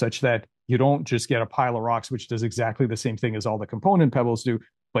such that you don't just get a pile of rocks which does exactly the same thing as all the component pebbles do,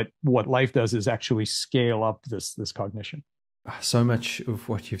 but what life does is actually scale up this cognition. So much of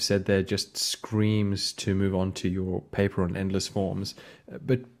what you've said there just screams to move on to your paper on endless forms.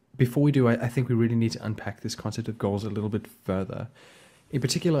 But before we do, I think we really need to unpack this concept of goals a little bit further. In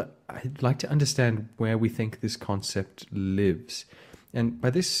particular, I'd like to understand where we think this concept lives. And by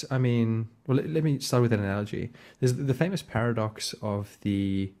this, I mean, well, let me start with an analogy. There's the famous paradox of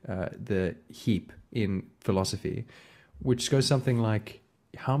the heap in philosophy, which goes something like,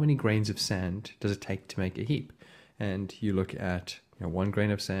 how many grains of sand does it take to make a heap? And you look at 1 grain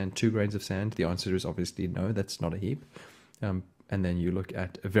of sand, 2 grains of sand. The answer is obviously no, that's not a heap. And then you look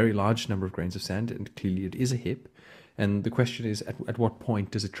at a very large number of grains of sand, and clearly it is a heap. And the question is, at what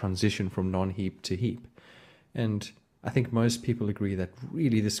point does it transition from non-heap to heap? And I think most people agree that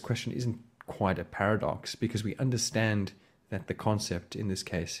really this question isn't quite a paradox, because we understand that the concept, in this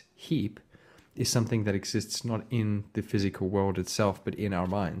case, heap, is something that exists not in the physical world itself, but in our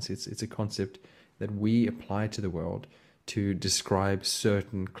minds. It's a concept that we apply to the world to describe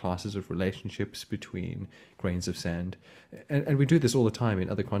certain classes of relationships between grains of sand. And we do this all the time in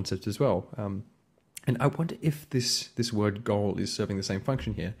other concepts as well. And I wonder if this word goal is serving the same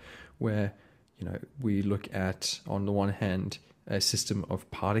function here, where we look at, on the one hand, a system of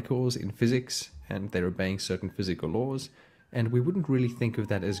particles in physics, and they're obeying certain physical laws, and we wouldn't really think of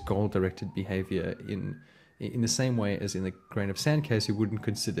that as goal-directed behavior in the same way as in the grain of sand case. You wouldn't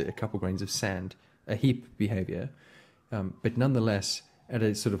consider a couple grains of sand a heap behavior. But nonetheless, at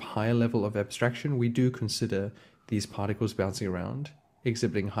a sort of higher level of abstraction, we do consider these particles bouncing around,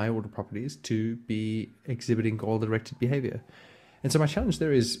 exhibiting higher order properties, to be exhibiting goal-directed behavior. And so my challenge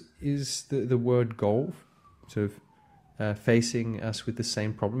there is the word goal sort of facing us with the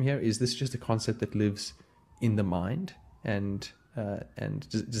same problem here? Is this just a concept that lives in the mind? And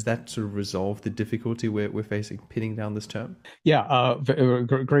does that sort of resolve the difficulty we're facing pinning down this term? Yeah,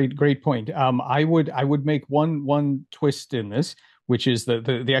 great point. I would make one twist in this, which is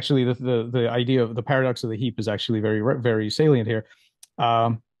the idea of the paradox of the heap is actually very salient here.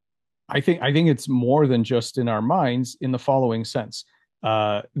 I think it's more than just in our minds in the following sense.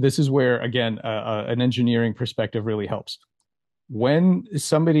 This is where, again, an engineering perspective really helps. When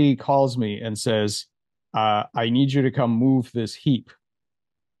somebody calls me and says, I need you to come move this heap,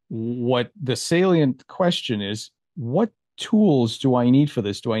 what the salient question is, what tools do I need for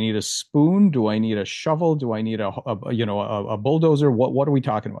this? Do I need a spoon? Do I need a shovel? Do I need a bulldozer? What are we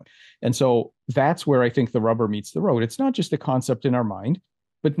talking about? And so that's where I think the rubber meets the road. It's not just a concept in our mind,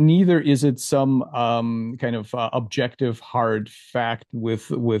 but neither is it some kind of objective hard fact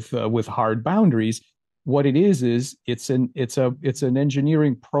with hard boundaries. What it is it's an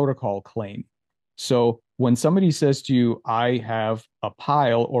engineering protocol claim. So when somebody says to you, "I have a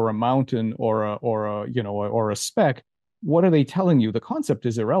pile or a mountain or a speck," what are they telling you? The concept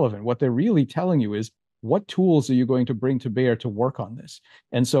is irrelevant. What they're really telling you is, what tools are you going to bring to bear to work on this?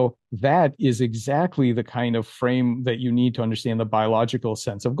 And so that is exactly the kind of frame that you need to understand the biological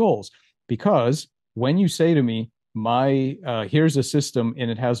sense of goals. Because when you say to me, here's a system and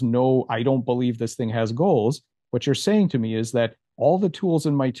it has I don't believe this thing has goals, what you're saying to me is that all the tools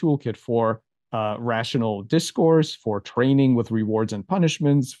in my toolkit for rational discourse, for training with rewards and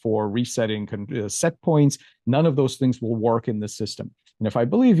punishments, for resetting set points, none of those things will work in this system. And if I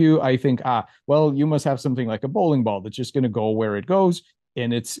believe you, I think, well, you must have something like a bowling ball that's just going to go where it goes,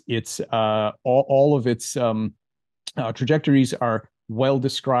 and all of its trajectories are well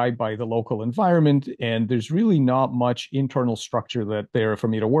described by the local environment, and there's really not much internal structure that there for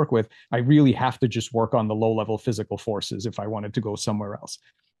me to work with. I really have to just work on the low-level physical forces if I wanted to go somewhere else.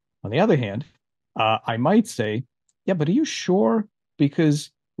 On the other hand, I might say, yeah, but are you sure? Because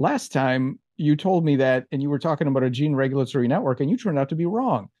last time you told me that, and you were talking about a gene regulatory network, and you turned out to be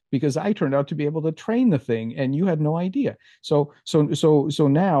wrong, because I turned out to be able to train the thing, and you had no idea. So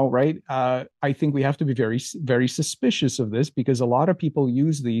now, right? I think we have to be very, very suspicious of this, because a lot of people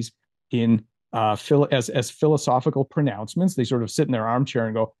use these in as philosophical pronouncements. They sort of sit in their armchair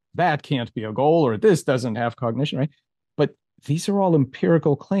and go, that can't be a goal, or this doesn't have cognition, right? But these are all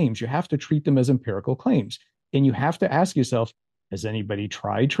empirical claims. You have to treat them as empirical claims. And you have to ask yourself, has anybody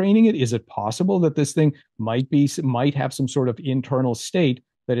tried training it? Is it possible that this thing might have some sort of internal state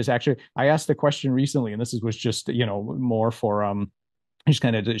that is actually? I asked a question recently, and was just more for just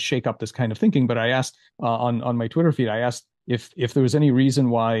kind of to shake up this kind of thinking. But I asked on my Twitter feed, I asked if there was any reason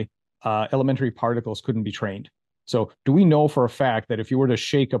why elementary particles couldn't be trained. So do we know for a fact that if you were to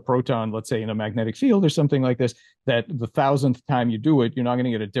shake a proton, let's say in a magnetic field or something like this, that the 1,000th time you do it, you're not going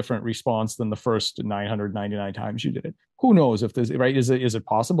to get a different response than the first 999 times you did it? Who knows if this, right? Is it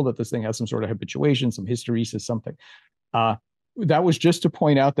possible that this thing has some sort of habituation, some hysteresis, something? That was just to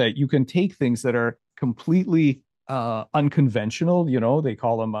point out that you can take things that are completely unconventional, they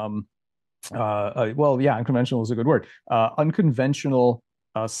call them, unconventional is a good word, unconventional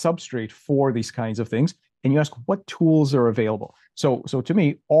substrate for these kinds of things. And you ask what tools are available. So to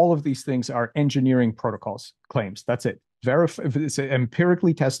me, all of these things are engineering protocols claims. That's it. It's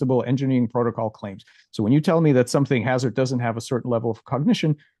empirically testable engineering protocol claims. So when you tell me that something has or doesn't have a certain level of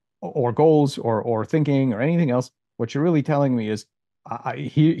cognition or goals or thinking or anything else, what you're really telling me is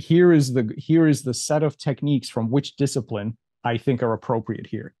here is the set of techniques from which discipline I think are appropriate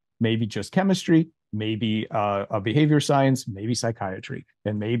here. Maybe just chemistry, maybe a behavior science, maybe psychiatry,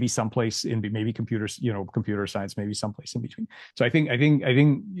 and maybe someplace in maybe computer science, maybe someplace in between. So I think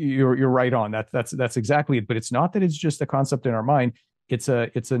you're right on that. That's exactly it. But it's not that it's just a concept in our mind. It's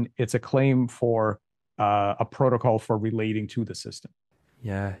a claim for a protocol for relating to the system.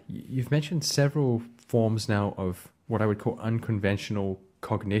 Yeah, you've mentioned several forms now of what I would call unconventional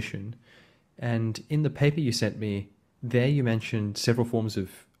cognition. And in the paper you sent me, there you mentioned several forms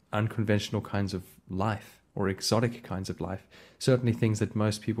of unconventional kinds of life or exotic kinds of life, certainly things that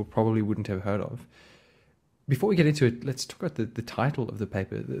most people probably wouldn't have heard of. Before we get into it, let's talk about the title of the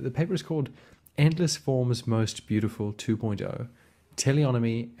paper. The paper is called Endless Forms Most Beautiful 2.0,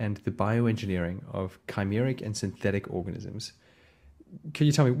 Teleonomy and the Bioengineering of Chimeric and Synthetic Organisms. Can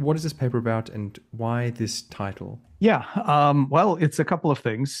you tell me, what is this paper about and why this title? Yeah, well, it's a couple of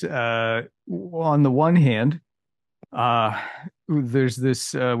things. On the one hand, there's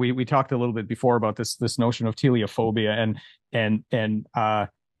this we talked a little bit before about this notion of teleophobia, and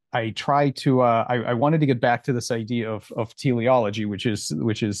I tried to I wanted to get back to this idea of teleology, which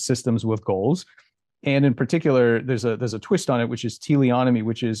is systems with goals. And in particular, there's a twist on it, which is teleonomy,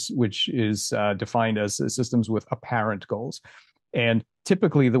 which is defined as systems with apparent goals. And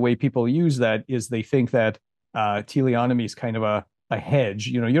typically, the way people use that is they think that teleonomy is kind of a hedge.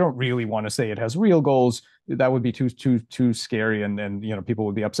 You don't really want to say it has real goals. That would be too scary, and people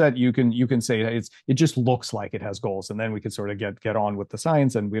would be upset. You can say it just looks like it has goals, and then we could sort of get on with the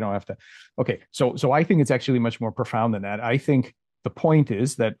science, and we don't have to. Okay, so I think it's actually much more profound than that. I think the point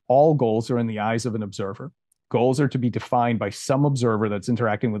is that all goals are in the eyes of an observer. Goals are to be defined by some observer that's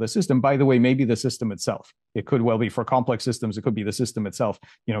interacting with a system. By the way, maybe the system itself. It could well be, for complex systems, it could be the system itself.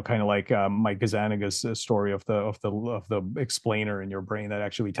 Kind of like Mike Gazzaniga's story of the explainer in your brain that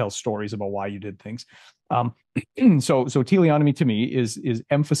actually tells stories about why you did things. So teleonomy to me is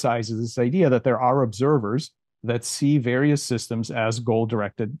emphasizes this idea that there are observers that see various systems as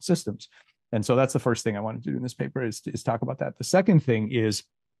goal-directed systems. And so that's the first thing I wanted to do in this paper is talk about that. The second thing is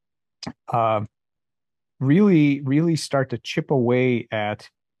really start to chip away at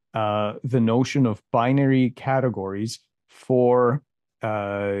the notion of binary categories for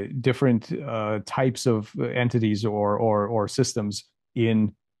different types of entities or systems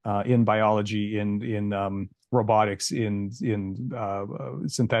in biology, in robotics, in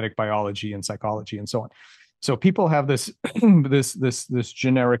synthetic biology, in psychology, and so on. So people have this this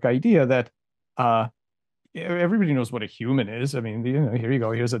generic idea that everybody knows what a human is. I mean, here you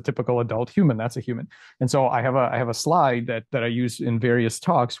go. Here's a typical adult human. That's a human. And so I have a slide that I use in various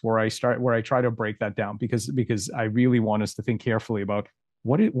talks where I try to break that down because I really want us to think carefully about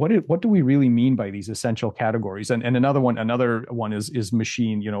what do we really mean by these essential categories. And another one is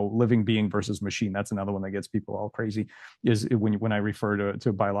machine, living being versus machine. That's another one that gets people all crazy, is when I refer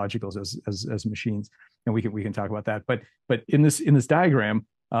to biologicals as machines. And we can talk about that. But in this diagram,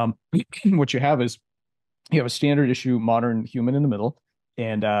 what you have is you have a standard issue modern human in the middle,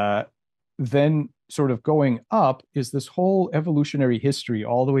 and then sort of going up is this whole evolutionary history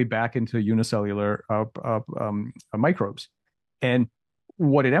all the way back into unicellular microbes. And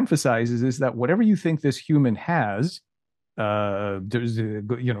what it emphasizes is that whatever you think this human has, there's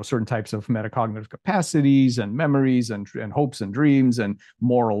certain types of metacognitive capacities and memories and hopes and dreams and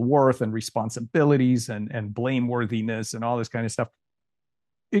moral worth and responsibilities and blameworthiness and all this kind of stuff.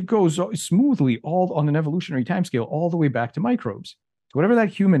 It goes smoothly all on an evolutionary timescale all the way back to microbes. So whatever that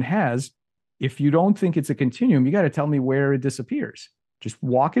human has, if you don't think it's a continuum, you got to tell me where it disappears. Just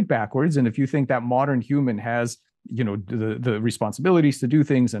walk it backwards. And if you think that modern human has, the responsibilities to do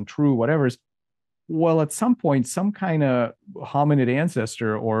things and true whatever's, well, at some point, some kind of hominid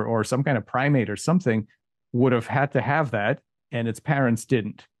ancestor or some kind of primate or something would have had to have that, and its parents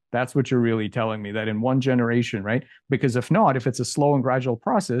didn't. That's what you're really telling me, that in one generation, right? Because if not, if it's a slow and gradual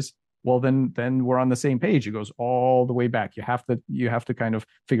process, well, then we're on the same page. It goes all the way back. You have to kind of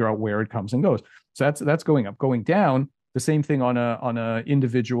figure out where it comes and goes. So that's going up. Going down, the same thing on a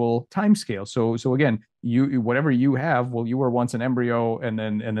individual time scale. So again, you whatever you have, well, you were once an embryo, and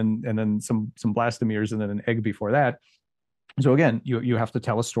then some blastomeres, and then an egg before that. So again, you have to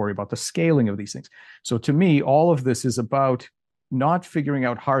tell a story about the scaling of these things. So to me, all of this is about not figuring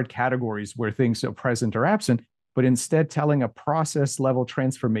out hard categories where things are present or absent, but instead telling a process level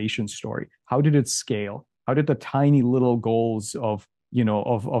transformation story. How did it scale? How did the tiny little goals of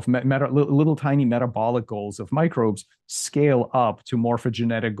little tiny metabolic goals of microbes scale up to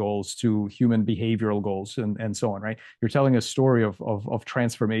morphogenetic goals, to human behavioral goals, and so on, right? You're telling a story of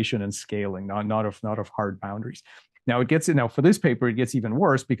transformation and scaling, not of hard boundaries. Now for this paper it gets even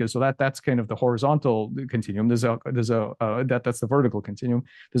worse, because that's kind of the horizontal continuum. That's the vertical continuum.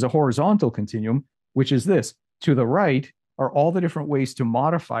 There's a horizontal continuum, which is this: to the right are all the different ways to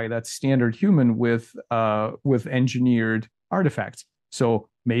modify that standard human with engineered artifacts. So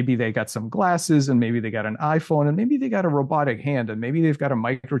maybe they got some glasses, and maybe they got an iPhone, and maybe they got a robotic hand, and maybe they've got a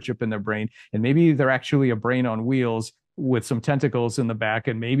microchip in their brain, and maybe they're actually a brain on wheels with some tentacles in the back,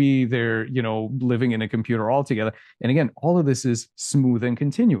 and maybe they're living in a computer altogether. And again, all of this is smooth and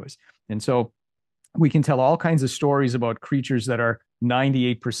continuous. And so we can tell all kinds of stories about creatures that are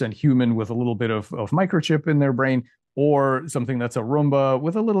 98% human with a little bit of microchip in their brain, or something that's a Roomba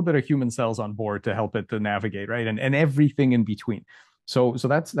with a little bit of human cells on board to help it to navigate, right? And everything in between. So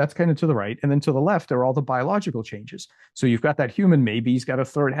that's kind of to the right. And then to the left are all the biological changes. So you've got that human, maybe he's got a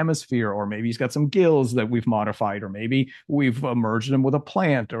third hemisphere, or maybe he's got some gills that we've modified, or maybe we've merged him with a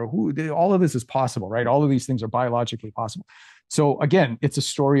plant, or all of this is possible, right? All of these things are biologically possible. So again, it's a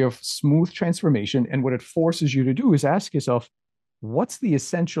story of smooth transformation. And what it forces you to do is ask yourself, what's the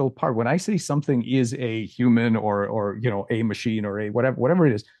essential part? When I say something is a human, or a machine, or a whatever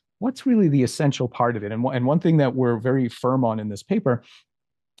it is, what's really the essential part of it? And one thing that we're very firm on in this paper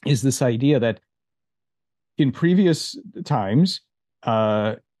is this idea that in previous times,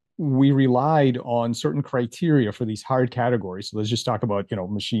 we relied on certain criteria for these hard categories. So let's just talk about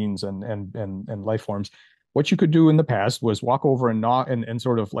machines and life forms. What you could do in the past was walk over and knock and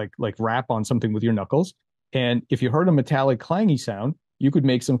sort of like rap on something with your knuckles. And if you heard a metallic clangy sound, you could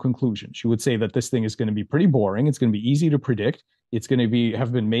make some conclusions. You would say that this thing is going to be pretty boring. It's going to be easy to predict. It's going to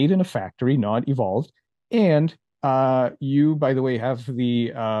have been made in a factory, not evolved. And you, by the way, have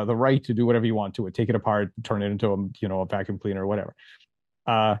the right to do whatever you want to it. Take it apart, turn it into a vacuum cleaner or whatever.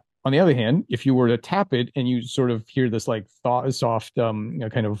 On the other hand, if you were to tap it and you sort of hear this like soft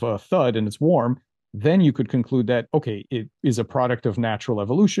kind of thud, and it's warm, then you could conclude that, okay, it is a product of natural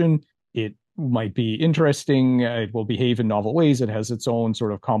evolution. It might be interesting. It will behave in novel ways. It has its own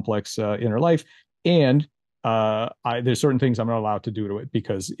sort of complex inner life. And there's certain things I'm not allowed to do to it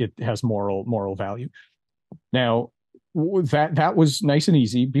because it has moral value. Now, that was nice and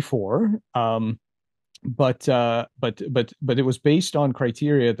easy before, but it was based on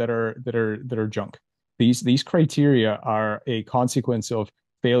criteria that are junk. These criteria are a consequence of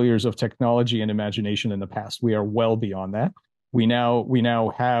failures of technology and imagination in the past. We are well beyond that. We now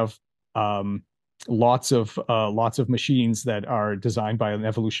have lots of machines that are designed by an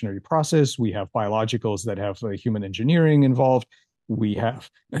evolutionary process. We have biologicals that have human engineering involved. We have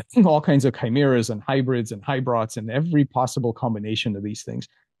all kinds of chimeras and hybrids and hybrids and every possible combination of these things.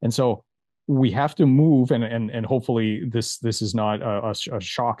 And so we have to move, and hopefully this is not a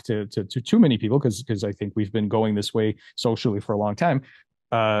shock to too many people, because I think we've been going this way socially for a long time.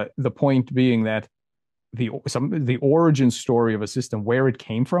 The point being that the origin story of a system, where it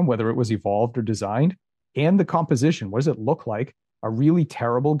came from, whether it was evolved or designed, and the composition, what does it look like, are really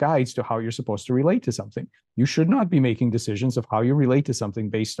terrible guides to how you're supposed to relate to something. You should not be making decisions of how you relate to something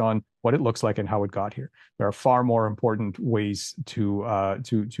based on what it looks like and how it got here. There are far more important ways more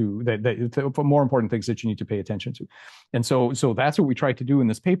important things that you need to pay attention to. And so that's what we tried to do in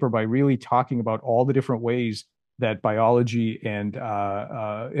this paper, by really talking about all the different ways that biology and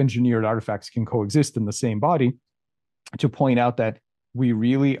engineered artifacts can coexist in the same body, to point out that we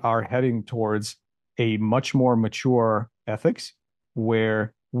really are heading towards a much more mature ethics,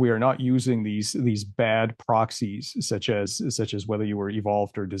 where we are not using these bad proxies, such as whether you were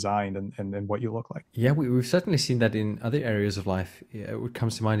evolved or designed, and what you look like. Yeah, we've certainly seen that in other areas of life. Yeah, what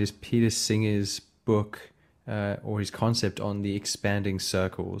comes to mind is Peter Singer's book or his concept on the expanding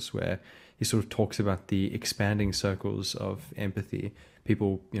circles, where he sort of talks about the expanding circles of empathy.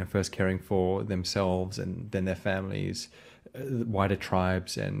 People, first caring for themselves and then their families, wider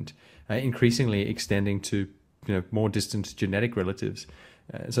tribes, and increasingly extending to more distant genetic relatives.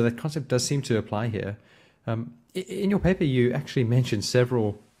 So that concept does seem to apply here. In your paper, you actually mentioned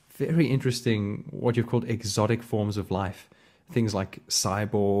several very interesting, what you've called exotic forms of life. Things like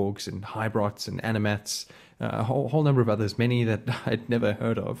cyborgs and hybrids and animats, a whole number of others, many that I'd never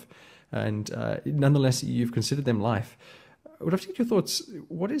heard of. And nonetheless, you've considered them life. I would love to get your thoughts.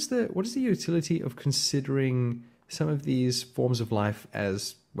 What is the utility of considering some of these forms of life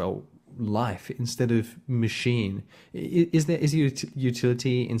as, well, life instead of machine? Is there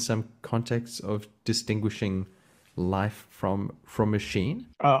utility in some contexts of distinguishing life from machine?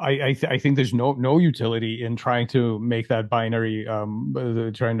 I think there's no utility in trying to make that binary,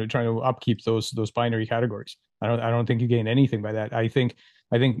 trying to upkeep those binary categories. I don't think you gain anything by that. I think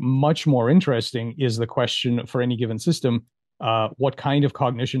much more interesting is the question for any given system: what kind of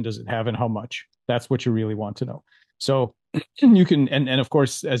cognition does it have, and how much? That's what you really want to know. So you can, and of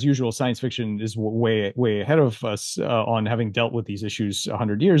course, as usual, science fiction is way ahead of us on having dealt with these issues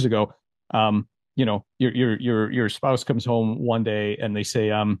 100 years ago. Your spouse comes home one day and they say,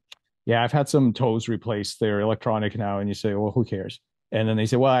 yeah, I've had some toes replaced. They're electronic now. And you say, well, who cares? And then they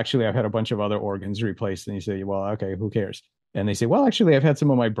say, well, actually, I've had a bunch of other organs replaced. And you say, well, okay, who cares? And they say, well, actually, I've had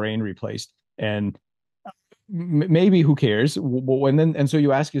some of my brain replaced. And maybe who cares? And so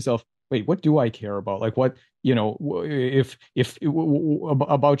you ask yourself, wait, what do I care about? Like what, if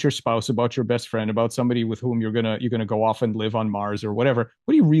about your spouse, about your best friend, about somebody with whom you're gonna go off and live on Mars or whatever,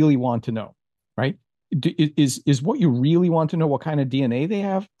 what do you really want to know? Right? Is what you really want to know what kind of DNA they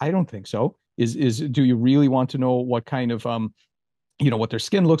have? I don't think so. Do you really want to know what kind of what their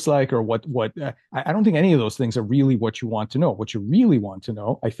skin looks like, or what I don't think any of those things are really what you want to know. What you really want to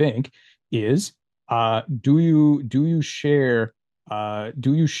know, I think, is do you share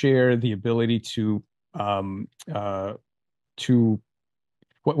the ability to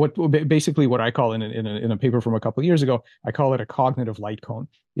basically what I call in a paper from a couple of years ago, I call it a cognitive light cone.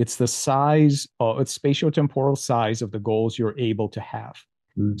 It's the size, it's spatiotemporal size of the goals you're able to have.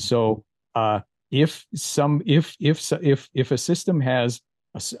 Mm. So if a system has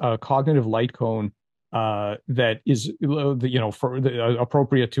a cognitive light cone that is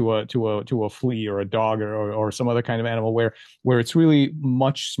appropriate to a flea or a dog or some other kind of animal where it's really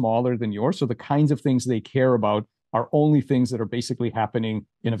much smaller than yours, so the kinds of things they care about are only things that are basically happening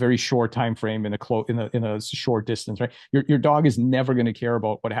in a very short time frame in a short distance, right? Your dog is never going to care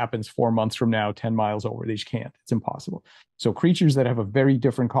about what happens 4 months from now, 10 miles over. They just can't. It's impossible. So creatures that have a very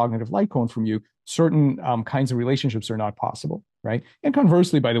different cognitive light cone from you, certain kinds of relationships are not possible, right? And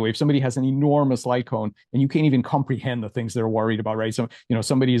conversely, by the way, if somebody has an enormous light cone and you can't even comprehend the things they're worried about, right? So,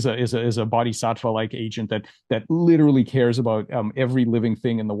 somebody is a bodhisattva-like agent that literally cares about every living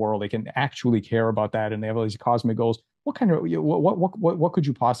thing in the world. They can actually care about that, and they have all these cosmic goals. What kind of what could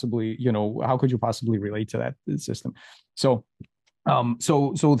you possibly, how could you possibly relate to that system? So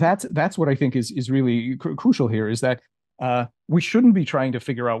that's what I think is really crucial here, is that we shouldn't be trying to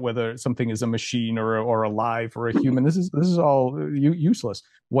figure out whether something is a machine or alive or a human. This is all useless.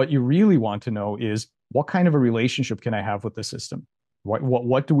 What you really want to know is, what kind of a relationship can I have with the system?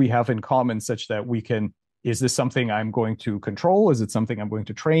 What do we have in common, such that we can? Is this something I'm going to control? Is it something I'm going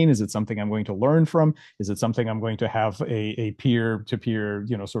to train? Is it something I'm going to learn from? Is it something I'm going to have a peer-to-peer,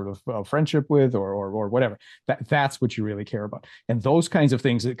 sort of friendship with, or whatever? That's what you really care about. And those kinds of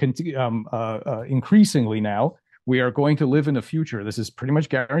things that can increasingly now, we are going to live in a future. This is pretty much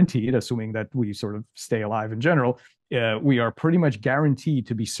guaranteed, assuming that we sort of stay alive in general. We are pretty much guaranteed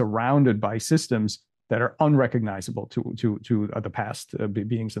to be surrounded by systems that are unrecognizable to the past,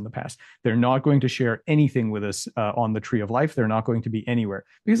 beings in the past. They're not going to share anything with us on the tree of life. They're not going to be anywhere,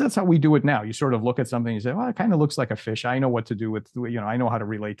 because that's how we do it now. You sort of look at something and you say, well, it kind of looks like a fish. I know what to do with, I know how to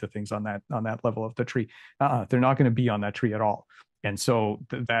relate to things on that level of the tree. They're not going to be on that tree at all. And so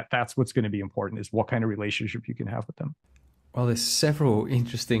that's what's going to be important, is what kind of relationship you can have with them. Well, there's several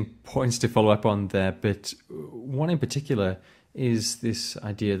interesting points to follow up on there, but one in particular is this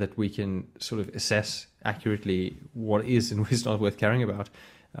idea that we can sort of assess accurately what is and what is not worth caring about.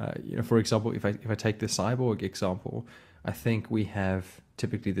 For example, if I take the cyborg example, I think we have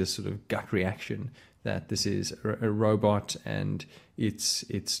typically this sort of gut reaction that this is a robot and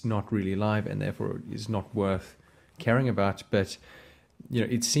it's not really alive and therefore is not worth caring about. But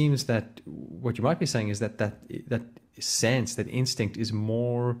it seems that what you might be saying is that sense, that instinct, is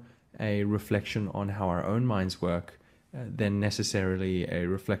more a reflection on how our own minds work than necessarily a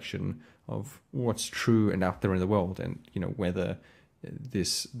reflection of what's true and out there in the world, and whether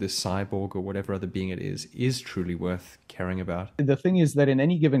this cyborg or whatever other being it is truly worth caring about. The thing is that in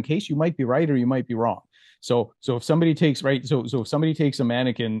any given case, you might be right or you might be wrong. So if somebody takes if somebody takes a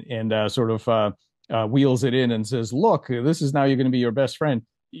mannequin and wheels it in and says, "Look, this is now you're going to be your best friend."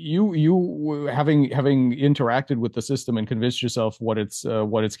 You having interacted with the system and convinced yourself what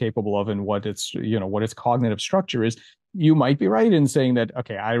it's capable of and what its cognitive structure is, you might be right in saying that,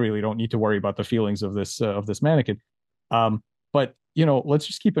 okay, I really don't need to worry about the feelings of this mannequin. But let's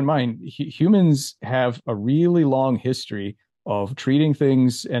just keep in mind, humans have a really long history of treating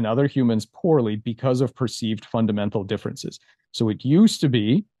things and other humans poorly because of perceived fundamental differences. So it used to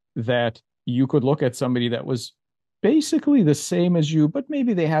be that you could look at somebody that was basically the same as you, but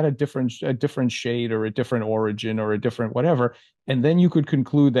maybe they had a different shade or a different origin or a different whatever. And then you could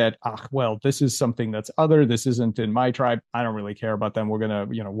conclude that, well, this is something that's other. This isn't in my tribe. I don't really care about them. We're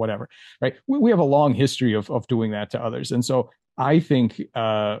going to, whatever. Right. We have a long history of doing that to others. And so I think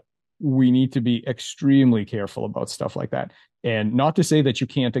we need to be extremely careful about stuff like that. And not to say that you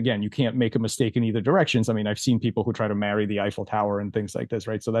can't make a mistake in either directions. I mean, I've seen people who try to marry the Eiffel Tower and things like this,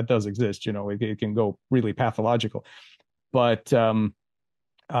 right? So that does exist. It can go really pathological. But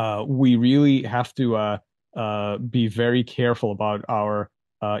we really have to be very careful about our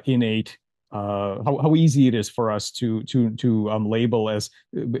innate how easy it is for us to label as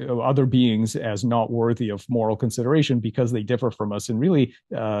other beings as not worthy of moral consideration because they differ from us in really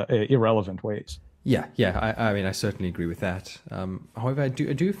irrelevant ways. Yeah. I mean, I certainly agree with that. However, I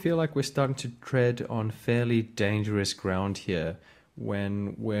do feel like we're starting to tread on fairly dangerous ground here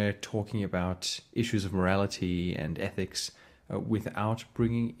when we're talking about issues of morality and ethics without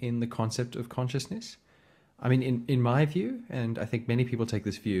bringing in the concept of consciousness. I mean, in my view, and I think many people take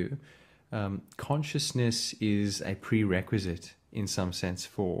this view, consciousness is a prerequisite in some sense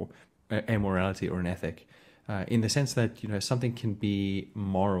for a morality or an ethic, in the sense that something can be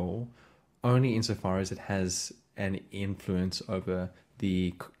moral only insofar as it has an influence over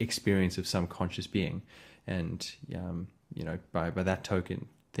the experience of some conscious being, and by that token,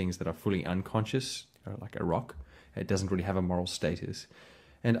 things that are fully unconscious, like a rock, it doesn't really have a moral status.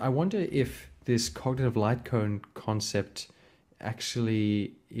 And I wonder if this cognitive light cone concept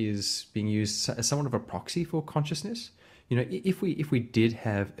actually is being used as somewhat of a proxy for consciousness. If we did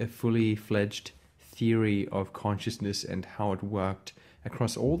have a fully fledged theory of consciousness and how it worked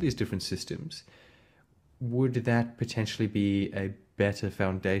across all these different systems, would that potentially be a better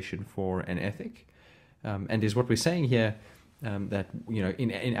foundation for an ethic? And is what we're saying here that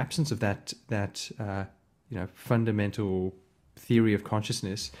in absence of that fundamental theory of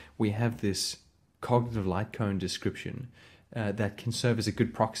consciousness, we have this cognitive light cone description that can serve as a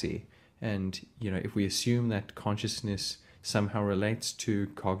good proxy. And if we assume that consciousness somehow relates to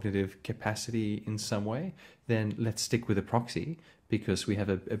cognitive capacity in some way, then let's stick with a proxy because we have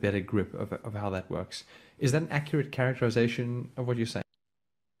a better grip of how that works. Is that an accurate characterization of what you're saying?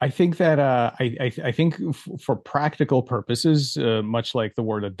 I think that I think for practical purposes, much like the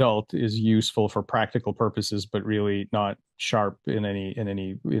word adult is useful for practical purposes, but really not sharp in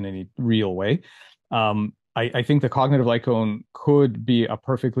any real way. I think the cognitive light cone could be a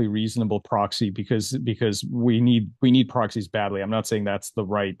perfectly reasonable proxy because we need proxies badly. I'm not saying that's the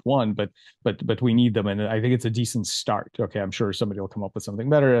right one, but we need them, and I think it's a decent start. Okay, I'm sure somebody will come up with something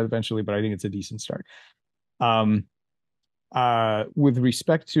better eventually, but I think it's a decent start. With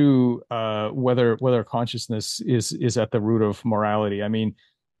respect to whether consciousness is at the root of morality, I mean,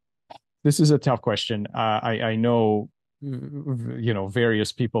 this is a tough question. I know,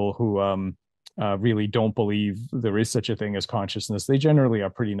 various people who really don't believe there is such a thing as consciousness. They generally are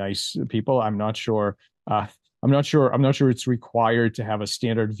pretty nice people. I'm not sure. I'm not sure it's required to have a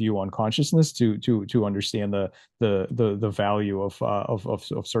standard view on consciousness to understand the value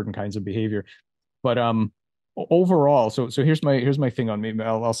of certain kinds of behavior. But overall, so here's my thing on maybe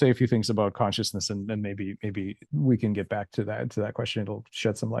I'll say a few things about consciousness and then maybe we can get back to that question. It'll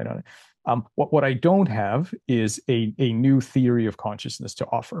shed some light on it. What I don't have is a new theory of consciousness to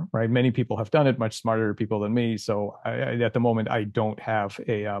offer, right? Many people have done it, much smarter people than me. So at the moment, I don't have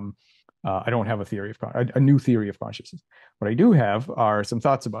a theory of a new theory of consciousness. What I do have are some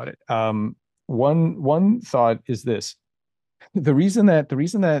thoughts about it. One thought is this: the reason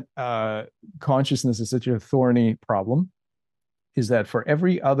that consciousness is such a thorny problem is that for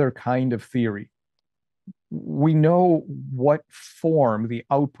every other kind of theory, we know what form the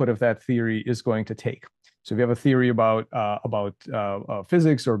output of that theory is going to take. So if you have a theory about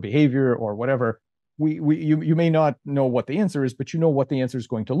physics or behavior or whatever, you may not know what the answer is, but you know what the answer is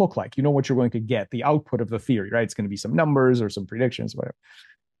going to look like. You know what you're going to get, the output of the theory, right? It's going to be some numbers or some predictions,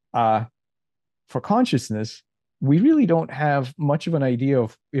 whatever. For consciousness, we really don't have much of an idea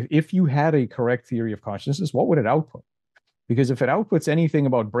of if you had a correct theory of consciousness, what would it output? Because if it outputs anything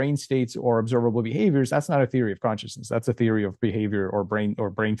about brain states or observable behaviors, that's not a theory of consciousness. That's a theory of behavior or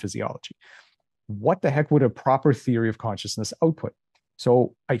brain physiology. What the heck would a proper theory of consciousness output?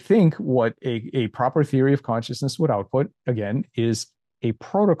 So I think what a proper theory of consciousness would output, again, is a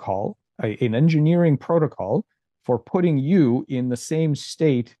protocol, an engineering protocol for putting you in the same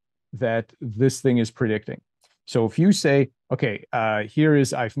state that this thing is predicting. So if you say, okay, here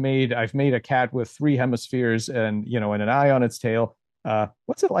is I've made a cat with 3 hemispheres and and an eye on its tail.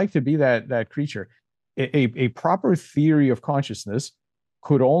 What's it like to be that creature? A proper theory of consciousness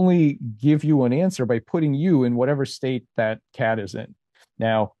could only give you an answer by putting you in whatever state that cat is in.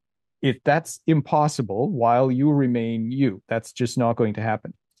 Now, if that's impossible while you remain you, that's just not going to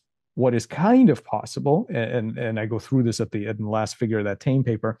happen. What is kind of possible, and I go through this in the last figure of that Tame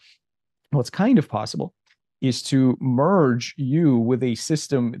paper, what's kind of possible is to merge you with a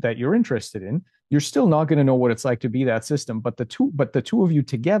system that you're interested in. You're still not going to know what it's like to be that system, but the two of you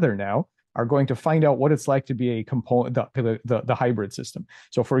together now are going to find out what it's like to be a component, the hybrid system.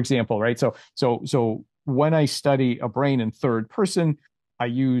 So for example, right? So when I study a brain in third person,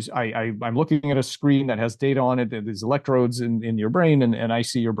 I'm looking at a screen that has data on it. There's electrodes in your brain, and I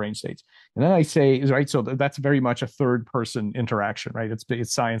see your brain states. And then I say, right, so that's very much a third person interaction, right?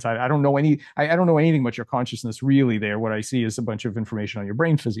 It's science. I don't know I don't know anything about your consciousness really there. What I see is a bunch of information on your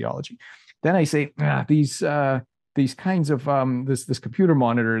brain physiology. Then I say, these kinds of this computer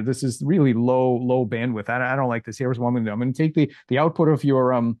monitor, this is really low bandwidth. I don't like this. Here's what I'm going to do. I'm going to take the output of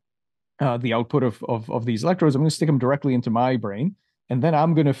your the output of these electrodes. I'm going to stick them directly into my brain. And then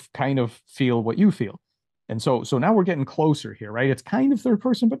I'm going to kind of feel what you feel. And so now we're getting closer here, right? It's kind of third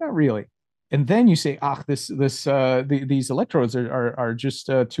person, but not really. And then you say, these electrodes are just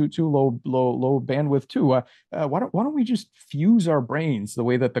too low bandwidth too. Why don't we just fuse our brains the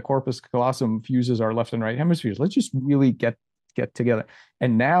way that the corpus callosum fuses our left and right hemispheres? Let's just really get together.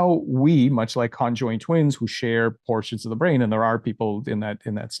 And now we, much like conjoined twins who share portions of the brain, and there are people in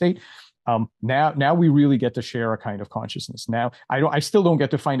that state. Now we really get to share a kind of consciousness. Now I still don't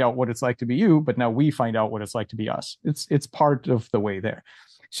get to find out what it's like to be you, but now we find out what it's like to be us. It's part of the way there.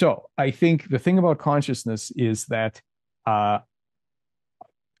 So I think the thing about consciousness is that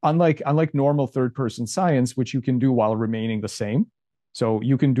unlike normal third person science, which you can do while remaining the same. So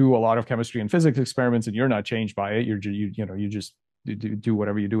you can do a lot of chemistry and physics experiments and you're not changed by it. You just do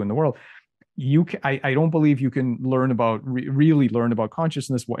whatever you do in the world. I don't believe you can really learn about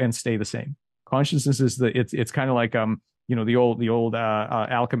consciousness and stay the same. Consciousness is it's kind of like the old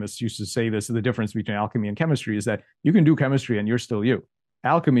alchemists used to say this. The difference between alchemy and chemistry is that you can do chemistry and you're still you.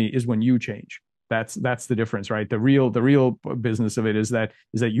 Alchemy is when you change. That's the difference, right? The real business of it is that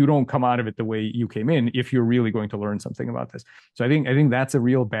you don't come out of it the way you came in if you're really going to learn something about this. So I think that's a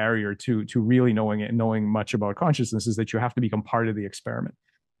real barrier to really knowing much about consciousness, is that you have to become part of the experiment.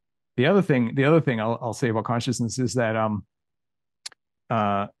 The other thing I'll say about consciousness is that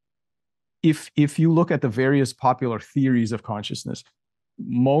if you look at the various popular theories of consciousness,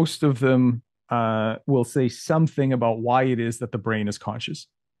 most of them will say something about why it is that the brain is conscious.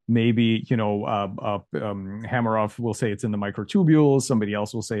 Maybe Hameroff will say it's in the microtubules. Somebody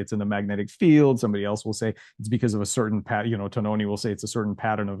else will say it's in the magnetic field. Somebody else will say it's because of a certain pattern. Tononi will say it's a certain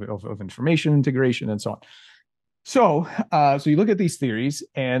pattern of information integration and so on. So you look at these theories,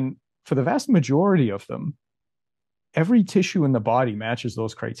 and for the vast majority of them, every tissue in the body matches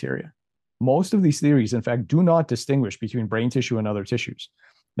those criteria. Most of these theories, in fact, do not distinguish between brain tissue and other tissues.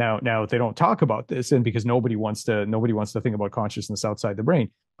 Now they don't talk about this, and because nobody wants to think about consciousness outside the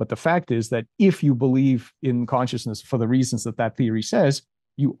brain. But the fact is that if you believe in consciousness for the reasons that theory says,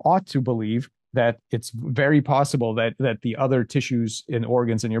 you ought to believe that it's very possible that the other tissues and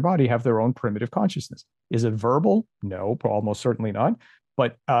organs in your body have their own primitive consciousness. Is it verbal? No, almost certainly not.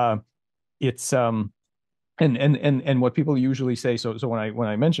 But it's and what people usually say. So when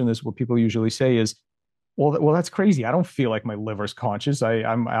I mention this, what people usually say is, well, that's crazy. I don't feel like my liver's conscious.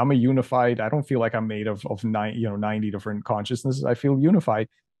 I'm a unified. I don't feel like I'm made of 90 different consciousnesses. I feel unified.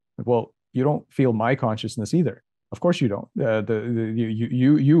 Well, you don't feel my consciousness either. Of course you don't.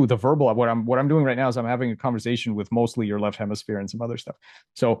 The verbal. What I'm doing right now is I'm having a conversation with mostly your left hemisphere and some other stuff.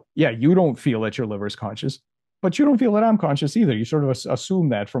 So yeah, you don't feel that your liver is conscious, but you don't feel that I'm conscious either. You sort of assume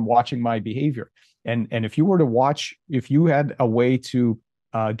that from watching my behavior. And if you were to watch, if you had a way to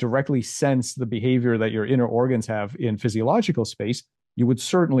directly sense the behavior that your inner organs have in physiological space, you would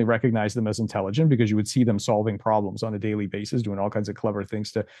certainly recognize them as intelligent because you would see them solving problems on a daily basis, doing all kinds of clever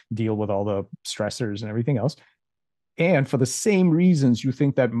things to deal with all the stressors and everything else. And for the same reasons you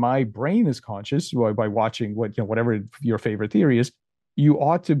think that my brain is conscious by watching whatever your favorite theory is, you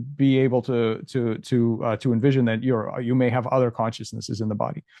ought to be able to envision that you may have other consciousnesses in the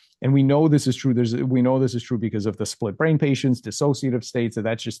body. And we know this is true. We know this is true because of the split brain patients, dissociative states,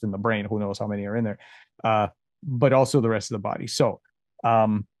 that's just in the brain. Who knows how many are in there, but also the rest of the body. So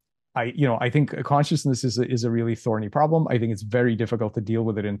I think consciousness is a really thorny problem. I think it's very difficult to deal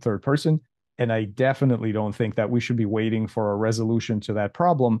with it in third person. And I definitely don't think that we should be waiting for a resolution to that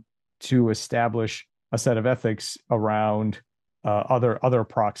problem to establish a set of ethics around other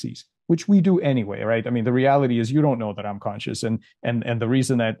proxies, which we do anyway, right? I mean, the reality is you don't know that I'm conscious, and the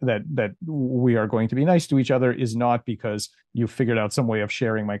reason that we are going to be nice to each other is not because you figured out some way of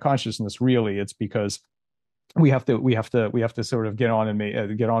sharing my consciousness. Really, it's because we have to sort of get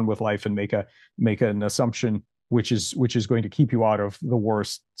on with life and make an assumption which is going to keep you out of the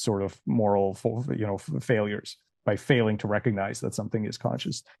worst sort of moral failures by failing to recognize that something is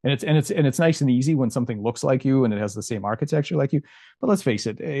conscious. And it's nice and easy when something looks like you and it has the same architecture like you. But let's face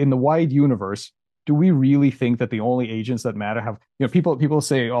it, in the wide universe, do we really think that the only agents that matter have, people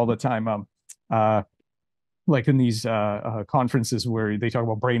say all the time, like in these conferences where they talk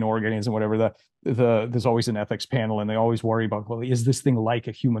about brain organs and whatever, there's always an ethics panel and they always worry about, well, is this thing like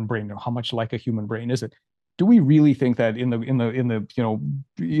a human brain, or how much like a human brain is it? Do we really think that in the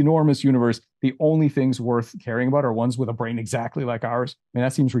enormous universe, the only things worth caring about are ones with a brain exactly like ours? I mean,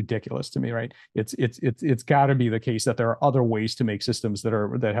 that seems ridiculous to me, right? It's got to be the case that there are other ways to make systems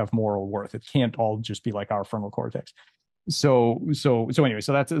that have moral worth. It can't all just be like our frontal cortex. So anyway,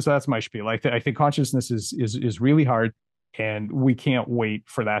 so that's my spiel. I think consciousness is really hard, and we can't wait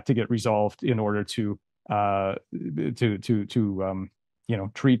for that to get resolved in order to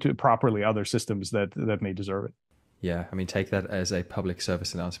treat properly other systems that may deserve it. Yeah, I mean, take that as a public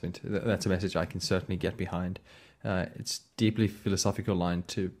service announcement. That's a message I can certainly get behind. It's deeply philosophical line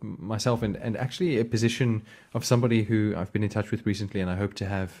to myself, and actually a position of somebody who I've been in touch with recently, and I hope to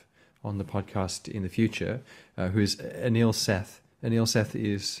have on the podcast in the future, who is Anil Seth. Anil Seth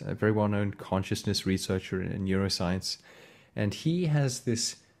is a very well-known consciousness researcher in neuroscience, and he has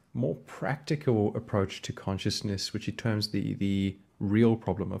this more practical approach to consciousness, which he terms the real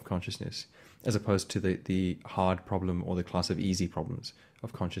problem of consciousness, as opposed to the hard problem or the class of easy problems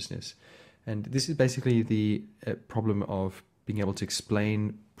of consciousness. And this is basically the problem of being able to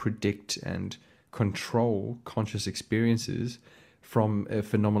explain, predict, and control conscious experiences from a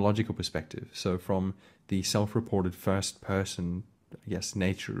phenomenological perspective. So from the self-reported first person,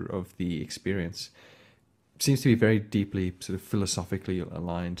 nature of the experience. Seems to be very deeply sort of philosophically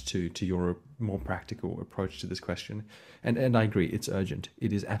aligned to your more practical approach to this question. And I agree, it's urgent.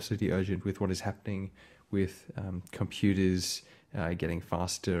 It is absolutely urgent with what is happening with computers getting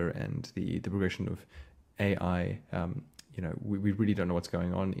faster and the progression of AI. We really don't know what's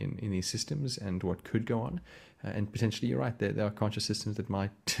going on in these systems and what could go on. And potentially, you're right, there are conscious systems that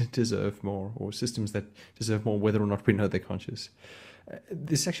might deserve more, or systems that deserve more, whether or not we know they're conscious.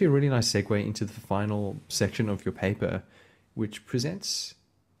 This is actually a really nice segue into the final section of your paper, which presents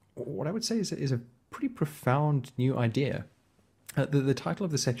what I would say is a pretty profound new idea. The title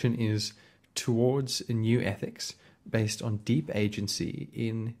of the section is Towards a New Ethics, based on deep agency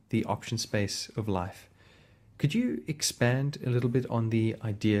in the option space of life. Could you expand a little bit on the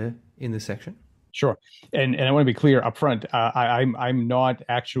idea in this section? Sure. And I want to be clear up front. I'm not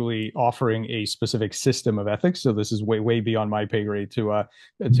actually offering a specific system of ethics. So this is way beyond my pay grade to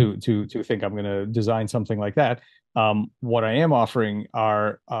think I'm going to design something like that. What I am offering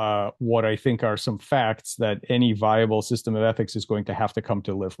are what I think are some facts that any viable system of ethics is going to have to come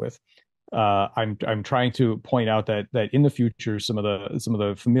to live with. I'm trying to point out that in the future, some of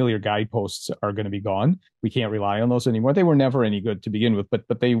the familiar guideposts are going to be gone. We can't rely on those anymore. They were never any good to begin with, but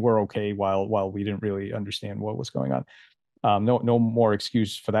they were okay while we didn't really understand what was going on. No more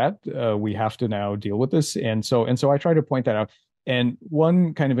excuse for that. We have to now deal with this, and so I try to point that out. And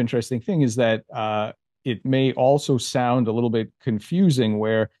one kind of interesting thing is that it may also sound a little bit confusing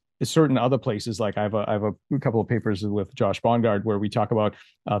where certain other places, like I have a couple of papers with Josh Bongard where we talk about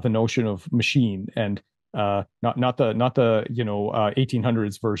the notion of machine, and not the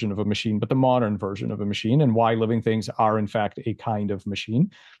 1800s version of a machine, but the modern version of a machine, and why living things are in fact a kind of machine.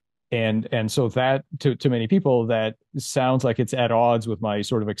 And so that to many people that sounds like it's at odds with my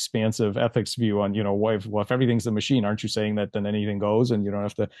sort of expansive ethics view on, if everything's a machine, aren't you saying that then anything goes and you don't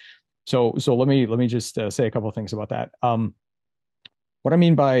have to? So let me just say a couple of things about that. what I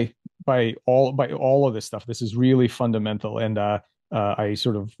mean by all of this stuff, this is really fundamental, and I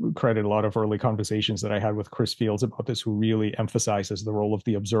sort of credit a lot of early conversations that I had with Chris Fields about this, who really emphasizes the role of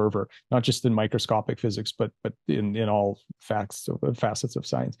the observer, not just in microscopic physics, but in all facets of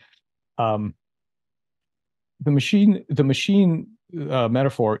science. Um, the machine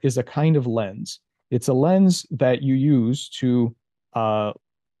metaphor is a kind of lens. It's a lens that you use to uh,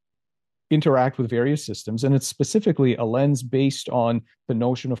 interact with various systems, and it's specifically a lens based on the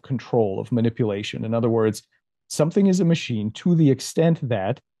notion of control, of manipulation. In other words, something is a machine to the extent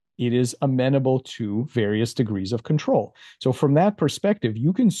that it is amenable to various degrees of control. So from that perspective,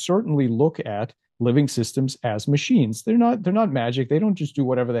 you can certainly look at living systems as machines. They're not magic. They don't just do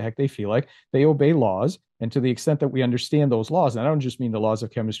whatever the heck they feel like. They obey laws. And to the extent that we understand those laws, and I don't just mean the laws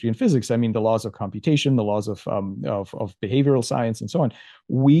of chemistry and physics, I mean the laws of computation, the laws of behavioral science, and so on,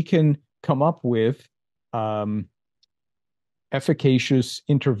 we can come up with um, efficacious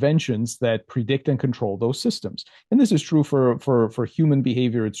interventions that predict and control those systems. And this is true for human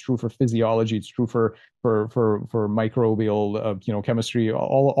behavior. It's true for physiology. It's true for microbial chemistry.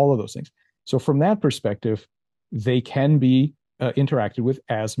 All of those things. So from that perspective, they can be interacted with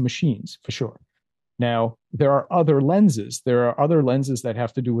as machines for sure. Now, there are other lenses. There are other lenses that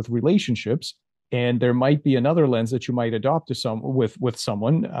have to do with relationships, and there might be another lens that you might adopt to with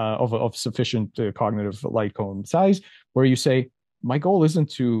someone of sufficient cognitive light cone size, where you say, my goal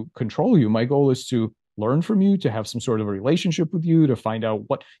isn't to control you. My goal is to learn from you, to have some sort of a relationship with you, to find out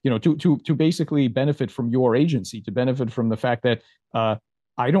what, to basically benefit from your agency, to benefit from the fact that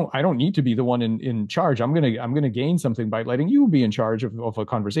I don't need to be the one in charge. I'm gonna gain something by letting you be in charge of a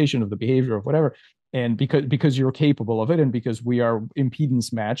conversation, of the behavior, of whatever. And because you're capable of it, and because we are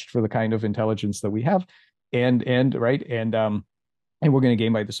impedance matched for the kind of intelligence that we have, and right, and we're going to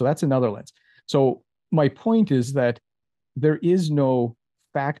gain by this. So that's another lens. So my point is that there is no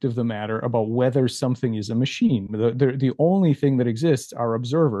fact of the matter about whether something is a machine. The only thing that exists are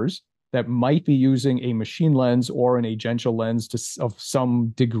observers that might be using a machine lens or an agential lens of some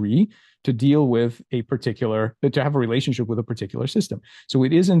degree to deal with to have a relationship with a particular system. So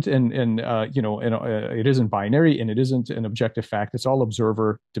it isn't it isn't binary, and it isn't an objective fact. It's all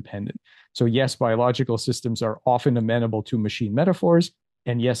observer dependent. So yes, biological systems are often amenable to machine metaphors.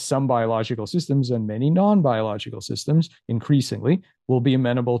 And yes, some biological systems and many non-biological systems increasingly will be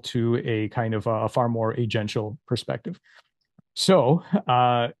amenable to a kind of a far more agential perspective. So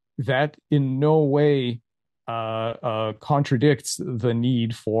that in no way contradicts the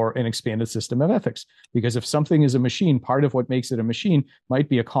need for an expanded system of ethics. Because if something is a machine, part of what makes it a machine might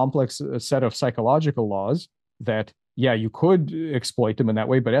be a complex set of psychological laws that, yeah, you could exploit them in that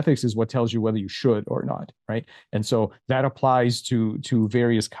way, but ethics is what tells you whether you should or not, right? And so that applies to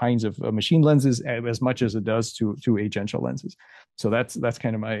various kinds of machine lenses as much as it does to agential lenses. So that's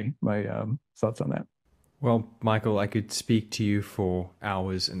kind of my thoughts on that. Well, Michael, I could speak to you for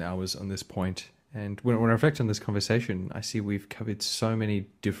hours and hours on this point. And when I reflect on this conversation, I see we've covered so many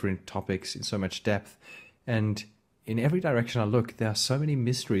different topics in so much depth. And in every direction I look, there are so many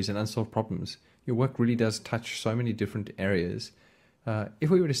mysteries and unsolved problems. Your work really does touch so many different areas. If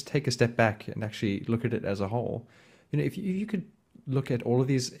we were to take a step back and actually look at it as a whole, if you could look at all of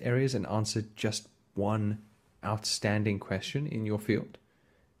these areas and answer just one outstanding question in your field,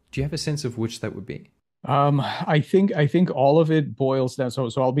 do you have a sense of which that would be? I think all of it boils down. So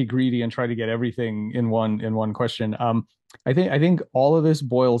I'll be greedy and try to get everything in one question. I think all of this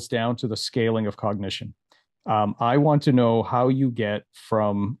boils down to the scaling of cognition. I want to know how you get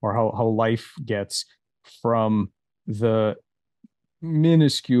from, or how life gets from the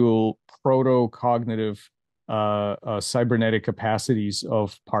minuscule proto-cognitive cybernetic capacities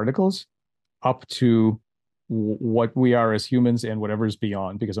of particles up to what we are as humans and whatever's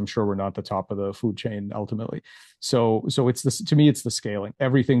beyond, because I'm sure we're not the top of the food chain ultimately. So it's this, to me, it's the scaling.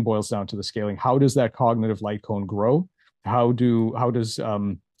 Everything boils down to the scaling. How does that cognitive light cone grow? How does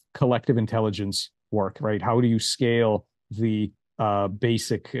collective intelligence work, right? How do you scale the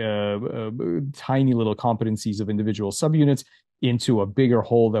basic tiny little competencies of individual subunits into a bigger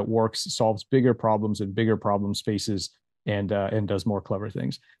whole that works, solves bigger problems in bigger problem spaces, and does more clever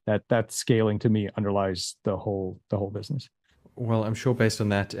things? That scaling to me underlies the whole business. Well, I'm sure based on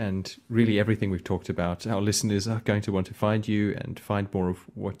that and really everything we've talked about, our listeners are going to want to find you and find more of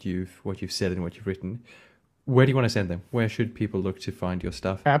what you've said and what you've written. Where do you want to send them? Where should people look to find your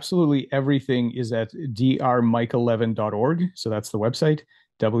stuff? Absolutely everything is at drmichaellevin.org. So that's the website,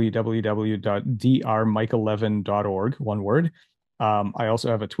 www.drmichaellevin.org, one word. I also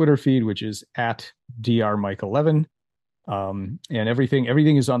have a Twitter feed, which is at drmichaellevin. And everything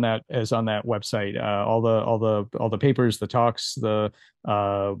is on that website. All the papers, the talks, the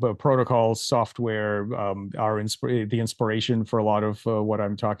protocols, software are the inspiration for a lot of what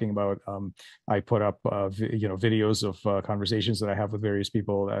I'm talking about. I put up videos of conversations that I have with various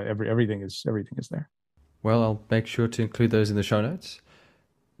people. Everything is there. Well, I'll make sure to include those in the show notes.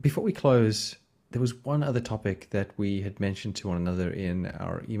 Before we close, there was one other topic that we had mentioned to one another in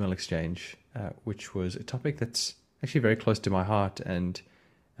our email exchange, which was a topic that's actually very close to my heart and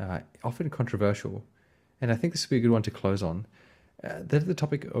often controversial. And I think this would be a good one to close on. That's the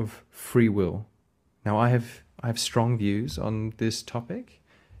topic of free will. Now, I have strong views on this topic,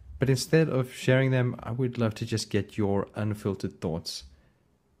 but instead of sharing them, I would love to just get your unfiltered thoughts.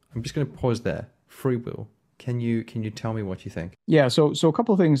 I'm just going to pause there. Free will. Can you tell me what you think? Yeah, so a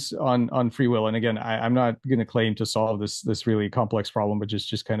couple of things on free will, and again, I'm not going to claim to solve this really complex problem, but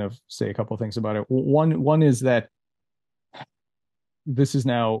just kind of say a couple of things about it. One is that this is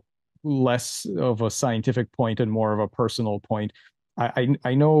now less of a scientific point and more of a personal point.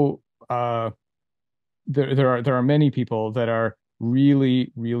 I know there are many people that are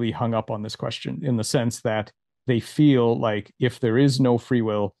really hung up on this question, in the sense that they feel like if there is no free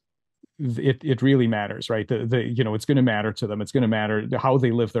will, it really matters, right? It's going to matter to them. It's going to matter how they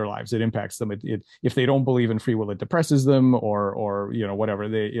live their lives. It impacts them. If they don't believe in free will, it depresses them, or whatever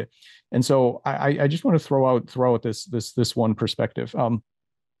and so I just want to throw out this one perspective.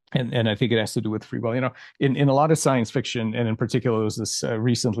 And I think it has to do with free will. In a lot of science fiction, and in particular, there was this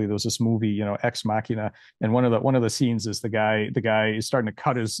recently there was this movie, Ex Machina, and one of the scenes is the guy is starting to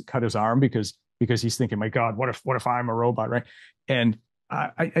cut his arm because he's thinking, my God, what if I'm a robot, right? And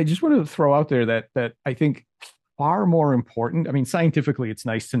I just want to throw out there that I think far more important. I mean, scientifically, it's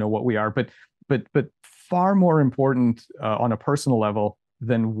nice to know what we are, but far more important on a personal level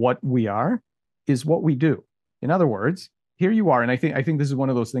than what we are is what we do. In other words, here you are, and I think this is one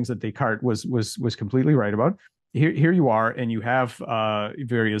of those things that Descartes was completely right about. Here you are, and you have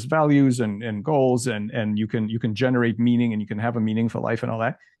various values and goals, and you can generate meaning, and you can have a meaningful life and all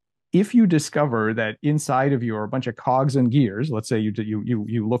that. If you discover that inside of you are a bunch of cogs and gears, let's say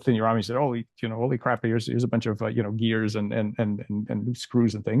you looked in your arm and you said, holy crap, here's a bunch of gears and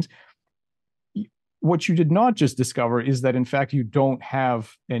screws and things. What you did not just discover is that in fact you don't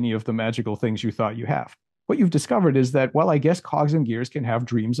have any of the magical things you thought you have. What you've discovered is that, well, I guess cogs and gears can have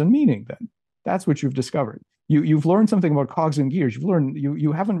dreams and meaning then. That's what you've discovered. You've learned something about cogs and gears.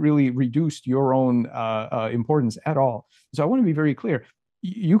 You haven't really reduced your own importance at all. So I want to be very clear.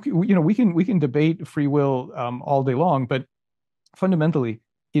 We can debate free will all day long, but fundamentally,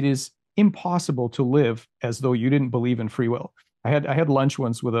 it is impossible to live as though you didn't believe in free will. I had lunch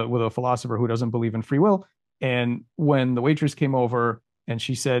once with a philosopher who doesn't believe in free will, and when the waitress came over and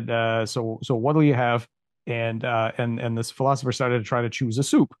she said, "So what do you have?" and this philosopher started to try to choose a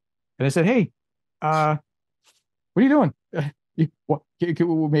soup, and I said, "Hey, what are you doing?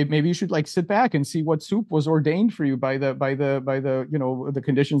 Maybe you should sit back and see what soup was ordained for you by the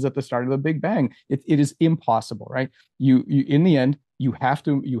conditions at the start of the Big Bang. It is impossible, right? You in the end you have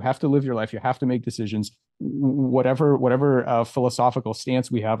to live your life. You have to make decisions. Whatever philosophical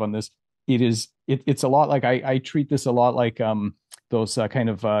stance we have on this, it's a lot like I treat this a lot like those kind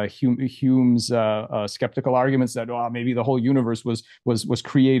of Hume's skeptical arguments that maybe the whole universe was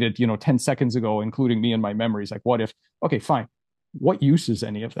created 10 seconds ago, including me and my memories. Like, what if? Okay, fine. What use is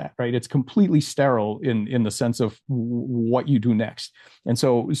any of that, right? It's completely sterile in the sense of what you do next. And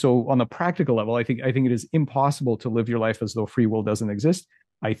so on the practical level, I think it is impossible to live your life as though free will doesn't exist.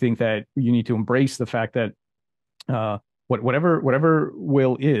 I think that you need to embrace the fact that whatever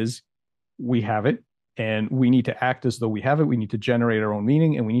will is, we have it, and we need to act as though we have it. We need to generate our own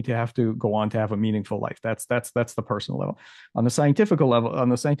meaning, and we need to have to go on to have a meaningful life. That's the personal level. On the scientific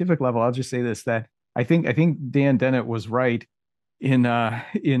level, I'll just say this: that I think Dan Dennett was right in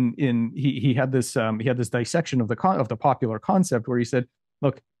he had this dissection of the popular concept where he said,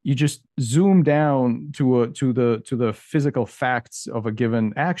 look, you just zoom down to the physical facts of a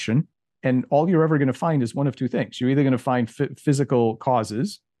given action, and all you're ever going to find is one of two things. You're either going to find physical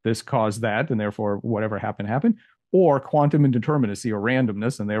causes, this caused that, and therefore whatever happened, or quantum indeterminacy or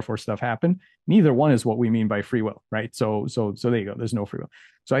randomness, and therefore stuff happened. Neither one is what we mean by free will, right? So there you go. There's no free will.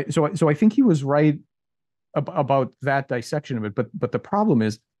 So I think he was right about that dissection of it, but the problem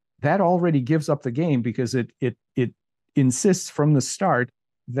is that already gives up the game, because it insists from the start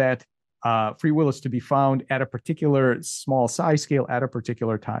that free will is to be found at a particular small size scale at a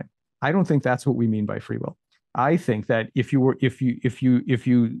particular time. I don't think that's what we mean by free will. I think that if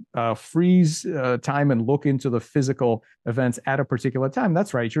you freeze time and look into the physical events at a particular time,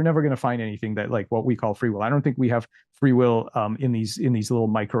 that's right. You're never going to find anything that like what we call free will. I don't think we have free will in these little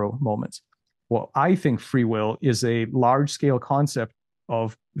micro moments. Well, I think free will is a large scale concept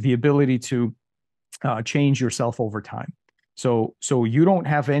of the ability to change yourself over time. So you don't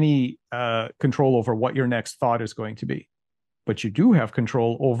have any control over what your next thought is going to be, but you do have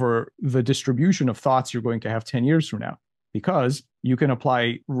control over the distribution of thoughts you're going to have 10 years from now, because you can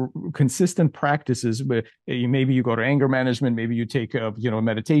apply consistent practices. But maybe you go to anger management, maybe you take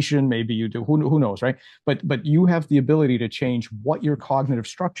meditation, maybe you do who knows, right? But you have the ability to change what your cognitive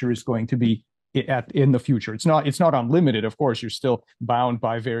structure is going to be in the future. It's not unlimited. Of course, you're still bound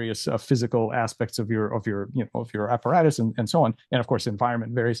by various physical aspects of your apparatus and so on, and of course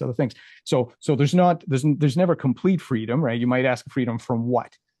environment, various other things. So there's never complete freedom, right? You might ask freedom from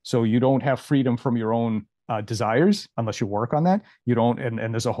what? So you don't have freedom from your own desires unless you work on that. You don't,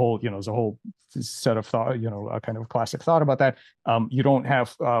 and there's a whole set of thought, a kind of classic thought about that. You don't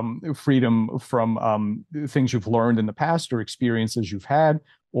have freedom from things you've learned in the past or experiences you've had,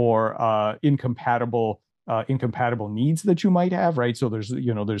 or incompatible needs that you might have, right? So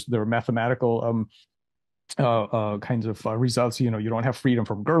there are mathematical kinds of results. You don't have freedom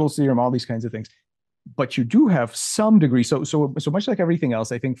from Gödel's theorem, all these kinds of things, but you do have some degree. So much like everything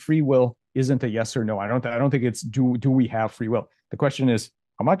else, I think free will isn't a yes or no. I don't think it's do we have free will. The question is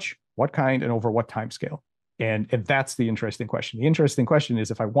how much, what kind, and over what time scale. And that's the interesting question. The interesting question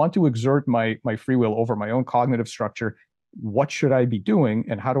is, if I want to exert my free will over my own cognitive structure, what should I be doing,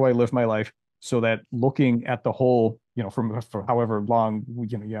 and how do I live my life so that looking at the whole, for however long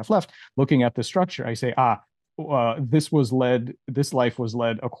you have left, looking at the structure, I say, this life was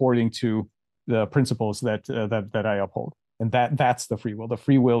led according to the principles that I uphold, and that's the free will. The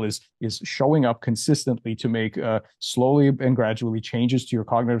free will is showing up consistently to make slowly and gradually changes to your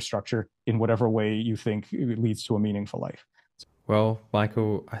cognitive structure in whatever way you think leads to a meaningful life. Well,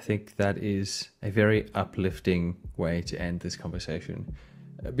 Michael, I think that is a very uplifting way to end this conversation.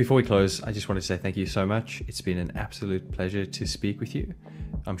 Before we close, I just want to say thank you so much. It's been an absolute pleasure to speak with you.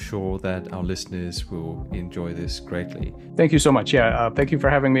 I'm sure that our listeners will enjoy this greatly. Thank you so much. Yeah, thank you for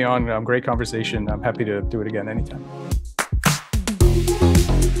having me on. Great conversation. I'm happy to do it again anytime.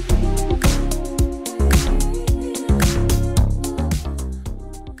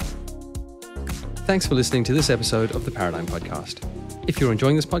 Thanks for listening to this episode of the Paradigm Podcast. If you're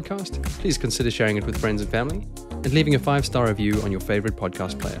enjoying this podcast, please consider sharing it with friends and family and leaving a 5-star review on your favorite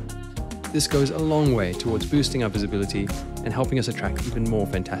podcast player. This goes a long way towards boosting our visibility and helping us attract even more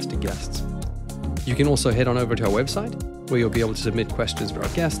fantastic guests. You can also head on over to our website, where you'll be able to submit questions for our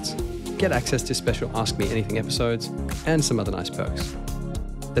guests, get access to special Ask Me Anything episodes, and some other nice perks.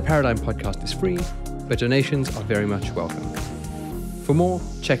 The Paradigm Podcast is free, but donations are very much welcome. For more,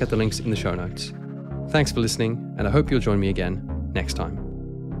 check out the links in the show notes. Thanks for listening, and I hope you'll join me again next time.